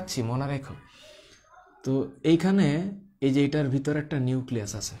আঁকাচ্ছি মনে রেখো। তো এইখানে এই যে এটার ভিতরে একটা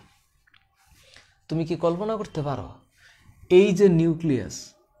নিউক্লিয়াস আছে। তুমি কি কল্পনা করতে পারো, এই যে নিউক্লিয়াস,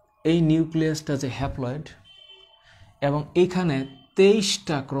 এই নিউক্লিয়াসটা যে হ্যাপ্লয়েড, এবং এইখানে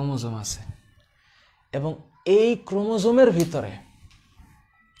 23টা ক্রোমোজোম আছে, এবং এই ক্রোমোজোমের ভিতরে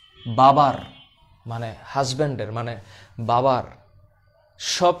বাবার মানে হাজব্যান্ডের মানে বাবার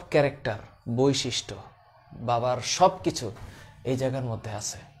সব ক্যারেক্টার, বৈশিষ্ট্য, বাবার সব কিছু এই জায়গার মধ্যে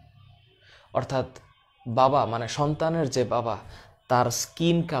আছে। অর্থাৎ বাবা মানে সন্তানের যে বাবা, তার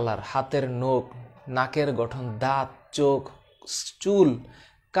স্কিন কালার, হাতের নখ, নাকের গঠন, দাঁত, চোখ, চুল,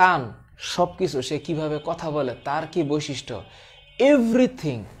 কান, সব কিছু, সে কিভাবে কথা বলে, তার কি বৈশিষ্ট্য,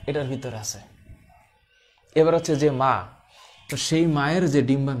 এভরিথিং এটার ভিতরে আছে। এবার হচ্ছে যে মা, তো সেই মায়ের যে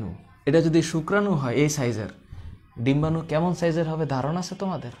ডিম্বাণু, এটা যদি শুক্রাণু হয় এই সাইজের, ডিম্বাণু কেমন সাইজের হবে ধারণা আছে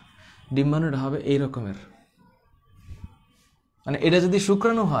তোমাদের? ডিম্বাণুটা হবে এই রকমের, মানে এটা যদি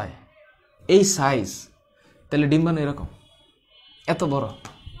শুক্রাণু হয় এই সাইজ, তাহলে ডিম্বাণু এরকম, এত বড়,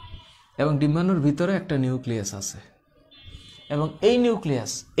 এবং ডিম্বাণুর ভিতরে একটা নিউক্লিয়াস আছে, এবং এই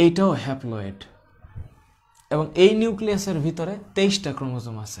নিউক্লিয়াস এইটাও হ্যাপ্লয়েড, এবং এই নিউক্লিয়াসের ভিতরে 23টা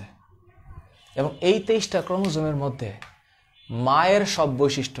ক্রোমোজোম আছে, এবং এই 23টা ক্রোমোজোমের মধ্যে মায়ের সব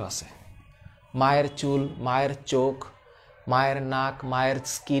বৈশিষ্ট্য আছে। মায়ের চুল, মায়ের চোখ, মায়ের নাক, মায়ের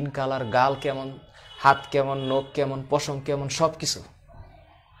স্কিন কালার, গাল কেমন, হাত কেমন, নখ কেমন, পশম কেমন, সব কিছু।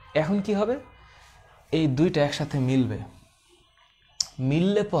 এখন কি হবে, এই দুইটা একসাথে মিলবে,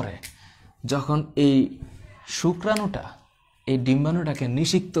 মিললে পরে যখন এই শুক্রাণুটা এই ডিম্বাণুটাকে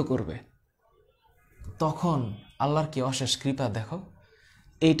নিষিক্ত করবে, তখন আল্লাহর কি অশেষ কৃপা দেখো,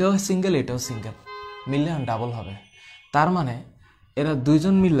 এইটাও সিঙ্গেল এটাও সিঙ্গেল, মিললে ডাবল হবে। তার মানে এরা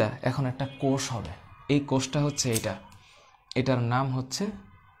দুইজন মিললে এখন একটা কোষ হবে। এই কোষটা হচ্ছে এইটা, এটার নাম হচ্ছে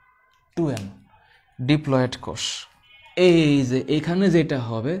 2n, ডিপ্লয়েড কোষ। এই যে এখানে যেটা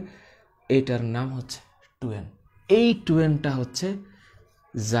হবে এটার নাম হচ্ছে 2n। এই 2nটা হচ্ছে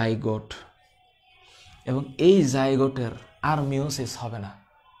জাইগোট, এবং এই জাইগোটের আর মিওসিস হবে না,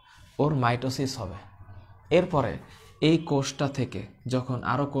 ওর মাইটোসিস হবে। এরপরে এই কোষটা থেকে যখন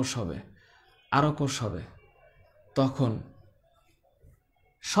আরও কোষ হবে, তখন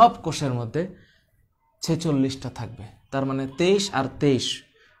সব কোষের মধ্যে 46টা থাকবে। তার মানে 23 আর 23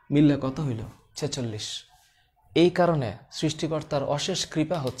 মিললে কত হইল? 46। এই কারণে সৃষ্টিকর্তার অশেষ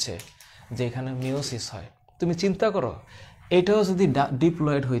কৃপা হচ্ছে যে এখানে মিওসিস হয়। তুমি চিন্তা করো, এটাও যদি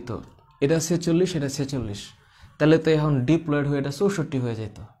ডিপ্লয়েড হইতো, এটা 46 এটা 46, তাহলে তো এখন ডিপ্লয়েড হয়ে এটা 64 হয়ে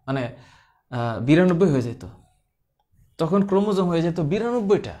যেত, মানে 92 হয়ে যেত। তখন ক্রোমোজোম হয়ে যেত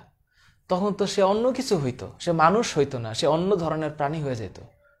 92টা। তখন তো সে অন্য কিছু হইতো, সে মানুষ হইতো না, সে অন্য ধরনের প্রাণী হয়ে যেত।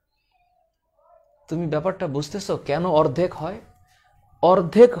 তুমি ব্যাপারটা বুঝতেছো কেন অর্ধেক হয়?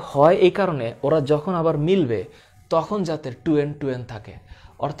 অর্ধেক হয় এই কারণে ওরা যখন আবার মিলবে তখন যাতে 2n থাকে,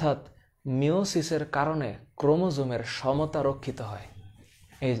 অর্থাৎ মিওসিসের কারণে ক্রোমোজোমের সমতা রক্ষিত হয়।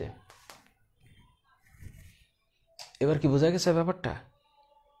 এই যে এবার কি বোঝা গেছে ব্যাপারটা?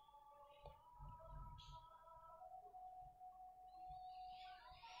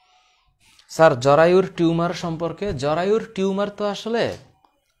 স্যার জরায়ুর টিউমার সম্পর্কে, জরায়ুর টিউমার তো আসলে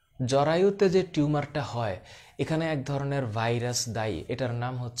জরায়ুতে যে টিউমারটা হয় এখানে এক ধরনের ভাইরাস দায়ী, এটার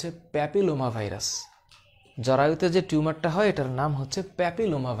নাম হচ্ছে প্যাপিলোমা ভাইরাস। জরায়ুতে যে টিউমারটা হয় এটার নাম হচ্ছে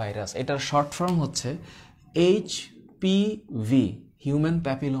প্যাপিলোমা ভাইরাস, এটার শর্ট ফর্ম হচ্ছে HPV, হিউম্যান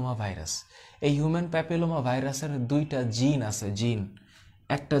প্যাপিলোমা ভাইরাস। এই হিউম্যান প্যাপিলোমা ভাইরাসের দুইটা জিন আছে, জিন,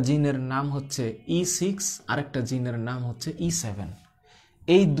 একটা জিনের নাম হচ্ছে E6 আর একটা জিনের নাম হচ্ছে E7।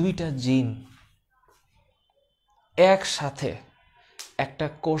 এই দুইটা জিন একসাথে একটা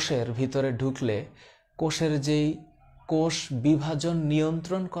কোষের ভিতরে ঢুকলে কোষের যেই কোষ বিভাজন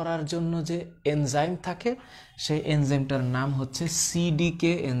নিয়ন্ত্রণ করার জন্য যে এনজাইম থাকে সেই এনজাইমটার নাম হচ্ছে CDK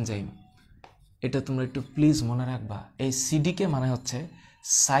এনজাইম। এটা তোমরা একটু প্লিজ মনে রাখবা। এই CDK মানে হচ্ছে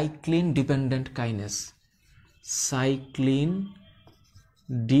cyclin dependent kinase, cyclin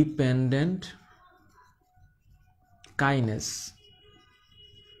dependent kinase,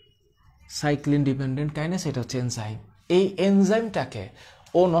 cyclin dependent kinase, এটা হচ্ছে এনজাইম। এই এনজাইমটাকে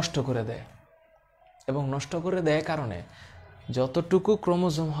ও নষ্ট করে দেয়, এবং নষ্ট করে দেয় কারণে যতটুকু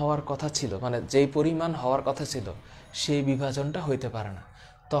ক্রোমোজোম হওয়ার কথা ছিল, মানে যেই পরিমাণ হওয়ার কথা ছিল, সেই বিভাজনটা হইতে পারে না।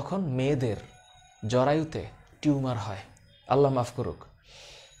 তখন মেয়েদের জরায়ুতে টিউমার হয়, আল্লাহ মাফ করুক।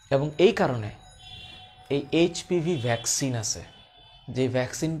 এবং এই কারণে এই HPV ভ্যাকসিন আছে, যে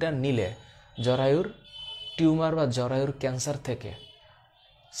ভ্যাকসিনটা নিলে জরায়ুর টিউমার বা জরায়ুর ক্যান্সার থেকে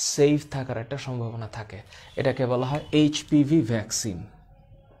সেফ থাকার একটা সম্ভাবনা থাকে। এটাকে বলা হয় HPV ভ্যাকসিন।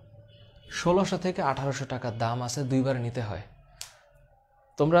 1600 থেকে 1800 টাকা দাম আছে, 2বার নিতে হয়।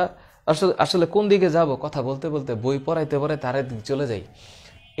 তোমরা আসলে কোন দিকে যাব কথা বলতে বলতে বই পড়াইতে তারের দিক চলে যাই।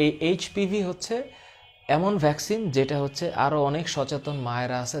 এই HPV হচ্ছে এমন ভ্যাকসিন যেটা হচ্ছে আরও অনেক সচেতন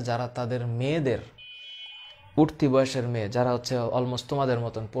মায়েরা আছে যারা তাদের মেয়েদের, উঠতি বয়সের মেয়ে যারা হচ্ছে অলমোস্ট তোমাদের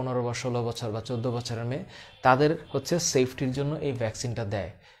মতন 15 বা 16 বছর বা 14 বছরের মেয়ে, তাদের হচ্ছে সেফটির জন্য এই ভ্যাকসিনটা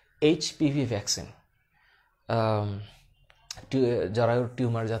দেয়, HPV ভ্যাকসিন, জরায়ুর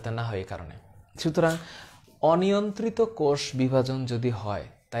টিউমার যাতে না হয় এই কারণে। সুতরাং অনিয়ন্ত্রিত কোষ বিভাজন যদি হয়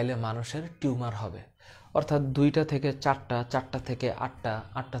তাইলে মানুষের টিউমার হবে, অর্থাৎ 2টা থেকে 4টা, 4টা থেকে 8টা,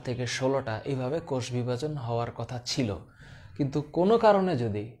 8টা থেকে 16টা, এইভাবে কোষ বিভাজন হওয়ার কথা ছিল। কিন্তু কোনো কারণে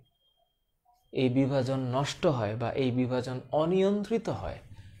যদি এই বিভাজন নষ্ট হয় বা এই বিভাজন অনিয়ন্ত্রিত হয়,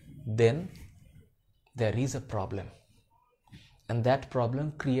 then there is a problem and that problem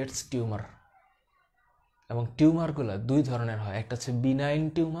creates tumor। এবং টিউমারগুলো 2 ধরনের হয়, একটা হচ্ছে বিনাইন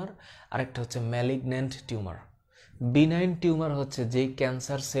টিউমার আর একটা হচ্ছে ম্যালিগন্যান্ট টিউমার। বিনাইন টিউমার হচ্ছে যেই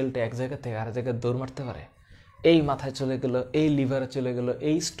ক্যান্সার সেলটা এক জায়গা থেকে আরেক জায়গায় দৌড় মারতে পারে, এই মাথায় চলে গেল, এই লিভারে চলে গেল,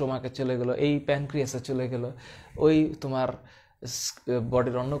 এই স্টোমাকে চলে গেল, এই প্যানক্রিয়াসে চলে গেল, ওই তোমার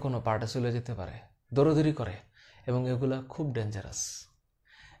বডির অন্য কোনো পার্টে চলে যেতে পারে, দৌড়াদৌড়ি করে, এবং এগুলা খুব ডেঞ্জারাস।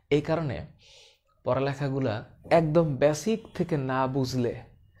 এই কারণে পড়ালেখাগুলা একদম বেসিক থেকে না বুঝলে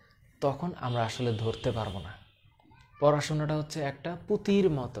তখন আমরা আসলে ধরতে পারবো না। পড়াশোনাটা হচ্ছে একটা পুঁতির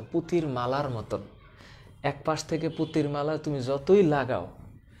মতো, পুঁতির মালার মতন। এক পাশ থেকে পুঁতির মালা তুমি যতই লাগাও,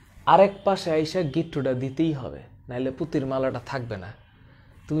 আরেক পাশে আইসা গিট্টুটা দিতেই হবে, নাইলে পুঁতির মালাটা থাকবে না।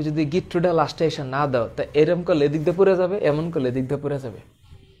 তুমি যদি গিট্টুটা লাস্টে এসে না দাও, তা এরম করলে এদিক দিয়ে পড়ে যাবে, এমন করলে এদিক দিয়ে পড়ে যাবে।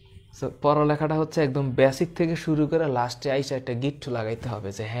 সো পড়ালেখাটা হচ্ছে একদম বেসিক থেকে শুরু করে লাস্টে আইসা একটা গিট্টু লাগাইতে হবে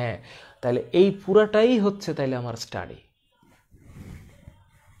যে হ্যাঁ, তাহলে এই পুরাটাই হচ্ছে তাইলে আমার স্টাডি।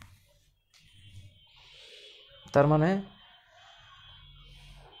 তার মানে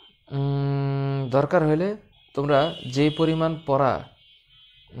দরকার হলে তোমরা যে পরিমাণ পড়া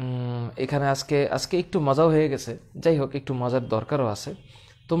এখানে আজকে একটু মজাও হয়ে গেছে, যাই হোক একটু মজার দরকারও আছে।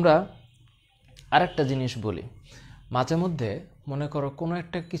 তোমরা আরেকটা জিনিস বলি, মাঝে মধ্যে মনে করো কোনো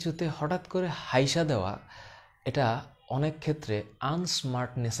একটা কিছুতে হঠাৎ করে হাইসা দেওয়া, এটা অনেক ক্ষেত্রে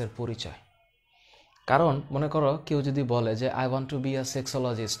আনস্মার্টনেসের পরিচয়। কারণ মনে করো কেউ যদি বলে যে I want to be a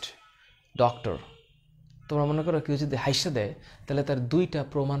sexologist, doctor, তোমরা মনে করো কেউ যদি হাইসা দেয়, তাহলে তার দুইটা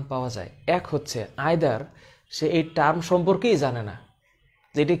প্রমাণ পাওয়া যায়। এক হচ্ছে আইদার সে এই টার্ম সম্পর্কেই জানে না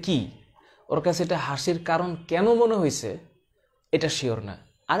যে এটা কি, ওর কাছে এটা হাসির কারণ কেন মনে হয়েছে এটা শিওর না।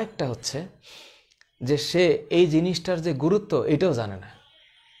 আরেকটা হচ্ছে যে সে এই জিনিসটার যে গুরুত্ব এটাও জানে না।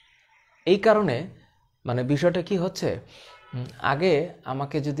 এই কারণে মানে বিষয়টা কি হচ্ছে, আগে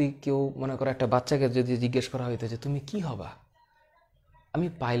আমাকে যদি কেউ মনে করো একটা বাচ্চাকে যদি জিজ্ঞেস করা হইতো যে তুমি কি হবা, আমি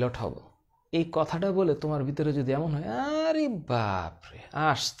পাইলট হব, এই কথাটা বলে তোমার ভিতরে যদি এমন হয় আরে বাপরে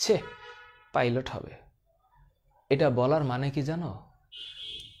আসছে পাইলট হবে, এটা বলার মানে কি জানো,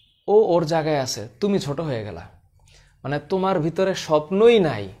 ও ওর জায়গায় আছে, তুমি ছোট হয়ে গেলা। মানে তোমার ভিতরে স্বপ্নই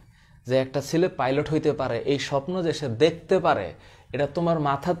নাই যে একটা ছেলে পাইলট হইতে পারে, এই স্বপ্ন যে সে দেখতে পারে এটা তোমার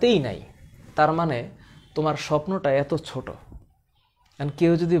মাথাতেই নাই। তার মানে তোমার স্বপ্নটা এত ছোট। কারণ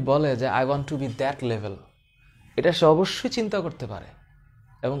কেউ যদি বলে যে I want to B that level, এটা সে অবশ্যই চিন্তা করতে পারে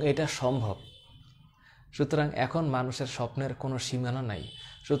এবং এটা সম্ভব। সুতরাং এখন মানুষের স্বপ্নের কোনো সীমানা নাই।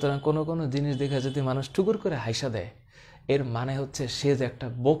 সুতরাং কোনো কোনো জিনিস দেখে যদি মানুষ টুকুর করে হাইসা দেয়, এর মানে হচ্ছে সে যে একটা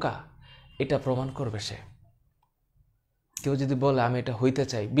বোকা, এটা প্রমাণ করবে সে। কেউ যদি বলে আমি এটা হইতে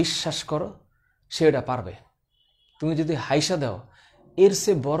চাই, বিশ্বাস করো সে এটা পারবে। তুমি যদি হাইসা দাও, এর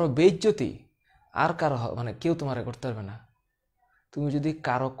সে বড় বেইজ্জতি আর কারো মানে কেউ তোমারে করতে পারবে না। তুমি যদি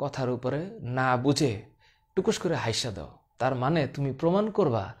কারো কথার উপরে না বুঝে টুকুস করে হাইসা দাও, তার মানে তুমি প্রমাণ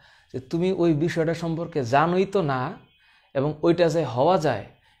করবা যে তুমি ওই বিষয়টা সম্পর্কে জানোই তো না, এবং ওইটা যে হওয়া যায়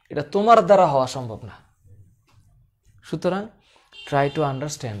এটা তোমার দ্বারা হওয়া সম্ভব না। সুতরাং try to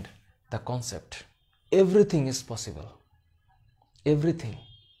understand the concept, everything is possible, everything.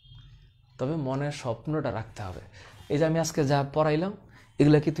 তবে মনের স্বপ্নটা রাখতে হবে। এই যে আমি আজকে যা পড়াইলাম,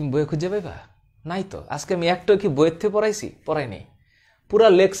 এগুলা কি তুমি বইয়ে খুঁজে পাইবা? নাই তো। আজকে আমি একটা কি বইয়ের থেকে পড়াইছি? পড়াই নেই। পুরা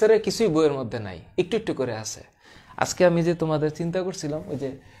লেকচারে কিছুই বইয়ের মধ্যে নাই, একটু একটু করে আছে। আজকে আমি যে তোমাদের চিন্তা করছিলাম ওই যে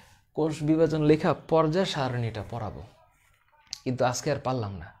কোষ বিভাজন লেখা পর্যায় সারণীটা পড়াবো, কিন্তু আজকে আর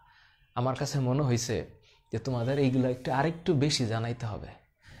পারলাম না। আমার কাছে মনে হয়েছে যে তোমাদের এইগুলো একটু আরেকটু বেশি জানাইতে হবে।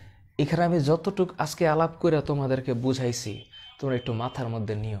 এখানে আমি যতটুকু আজকে আলাপ করে তোমাদেরকে বুঝাইছি, তোমরা একটু মাথার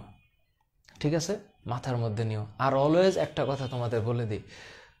মধ্যে নিও, ঠিক আছে? মাথার মধ্যে নিও। আর অলওয়েজ একটা কথা তোমাদের বলে দিই,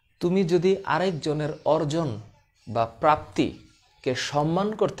 তুমি যদি আরেকজনের অর্জন বা প্রাপ্তিকে সম্মান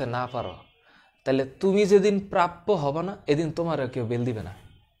করতে না পারো, তাহলে তুমি যেদিন প্রাপ্য হবে না, এদিন তোমারও কেউ বেল দিবে না।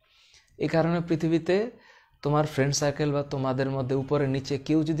 এই কারণে পৃথিবীতে তোমার ফ্রেন্ড সার্কেল বা তোমাদের মধ্যে উপরে নিচে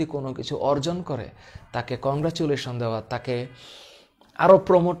কেউ যদি কোনো কিছু অর্জন করে, তাকে কংগ্রাচুলেশন দেওয়া, তাকে আরও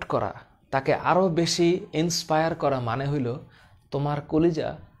প্রমোট করা, তাকে আরও বেশি ইন্সপায়ার করা মানে হইল তোমার কলিজা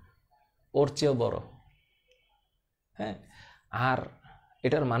ওর চেয়েও বড়। হ্যাঁ, আর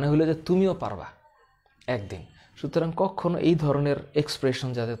এটার মানে হলো যে তুমিও পারবা একদিন। সুতরাং কখনো এই ধরনের এক্সপ্রেশন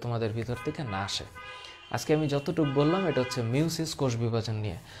যাতে তোমাদের ভিতর থেকে না আসে। আজকে আমি যতটুকু বললাম এটা হচ্ছে মিউসিস কোষ বিভাজন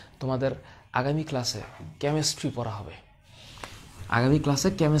নিয়ে। তোমাদের আগামী ক্লাসে কেমিস্ট্রি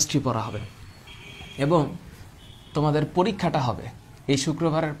পড়া হবে, এবং তোমাদের পরীক্ষাটা হবে, এই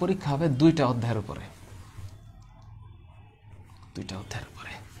শুক্রবারের পরীক্ষা হবে 2টা অধ্যায়ের উপরে।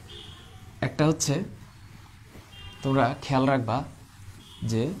 একটা হচ্ছে তোমরা খেয়াল রাখবা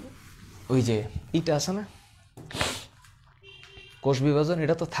যে ওই যে ইটা আছে না, কোষ বিভাজন,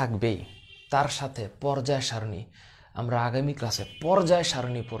 এটা তো থাকবেই, তার সাথে পর্যায় সারণী। আমরা আগামী ক্লাসে পর্যায়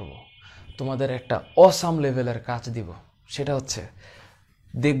সারণী পড়ব। তোমাদের একটা অসাম লেভেলের কাজ দিব, সেটা হচ্ছে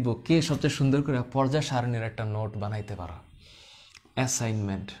দেখব কে সবচেয়ে সুন্দর করে পর্যায় সারণীর একটা নোট বানাইতে পারো।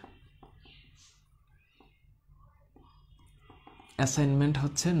 অ্যাসাইনমেন্ট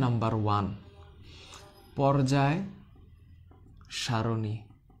হচ্ছে নাম্বার 1, পর্যায় সারণী,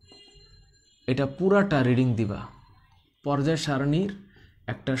 এটা পুরাটা রিডিং দিবা, পর্যায় সারণীর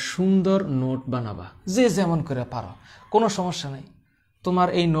একটা সুন্দর নোট বানাবা, যে যেমন করে পারো, কোনো সমস্যা নেই। তোমার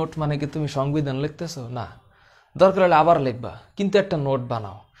এই নোট মানে কি তুমি সংবিধান লিখতেছো? না, দরকার হলে আবার লিখবা, কিন্তু একটা নোট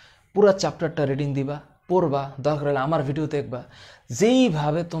বানাও, পুরা চ্যাপ্টারটা রিডিং দিবা, পড়বা, দরকার হলে আমার ভিডিও দেখবা,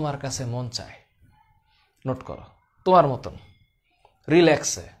 যেইভাবে তোমার কাছে মন চায় নোট করো, তোমার মতন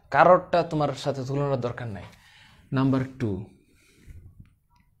রিল্যাক্সে, কারোরটা তোমার সাথে তুলনার দরকার নাই। নাম্বার 2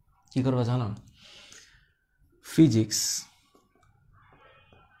 কি করবা জানো?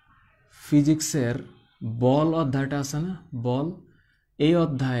 ফিজিক্সের বল অধ্যায়টা আছে না, বল, এই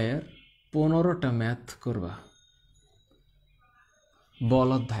অধ্যায়ের 15টা ম্যাথ করবা, বল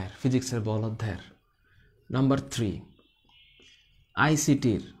অধ্যায়ের, ফিজিক্সের বল অধ্যায়ের। নাম্বার 3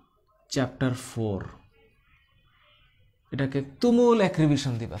 আইসিটির চ্যাপ্টার 4, এটাকে তুমুল এক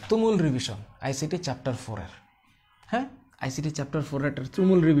রিভিশন দিবা, তুমুল রিভিশন আইসিটি চ্যাপ্টার 4-এর। হ্যাঁ, আইসিটি চ্যাপ্টার 4-এর একটা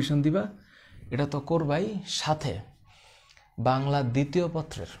তুমুল রিভিশন দিবা, এটা তো করবাই। সাথে বাংলা দ্বিতীয়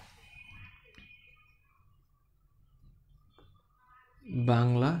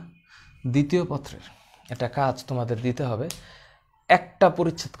পত্রের, একটা কাজ তোমাদের দিতে হবে, একটা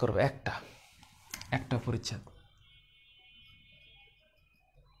পরিচ্ছেদ করবে, একটা পরিচ্ছেদ।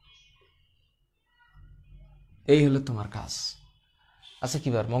 এই হলো তোমার কাজ। আচ্ছা, কি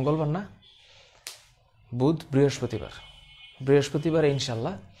বার? মঙ্গলবার না, বুধ, বৃহস্পতিবার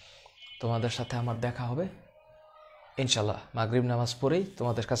ইনশাল্লাহ তোমাদের সাথে আমার দেখা হবে। ইনশাল্লাহ মাগরিব নামাজ পড়েই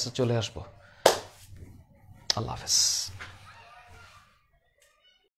তোমাদের কাছে চলে আসবো। আল্লাহ হাফেজ।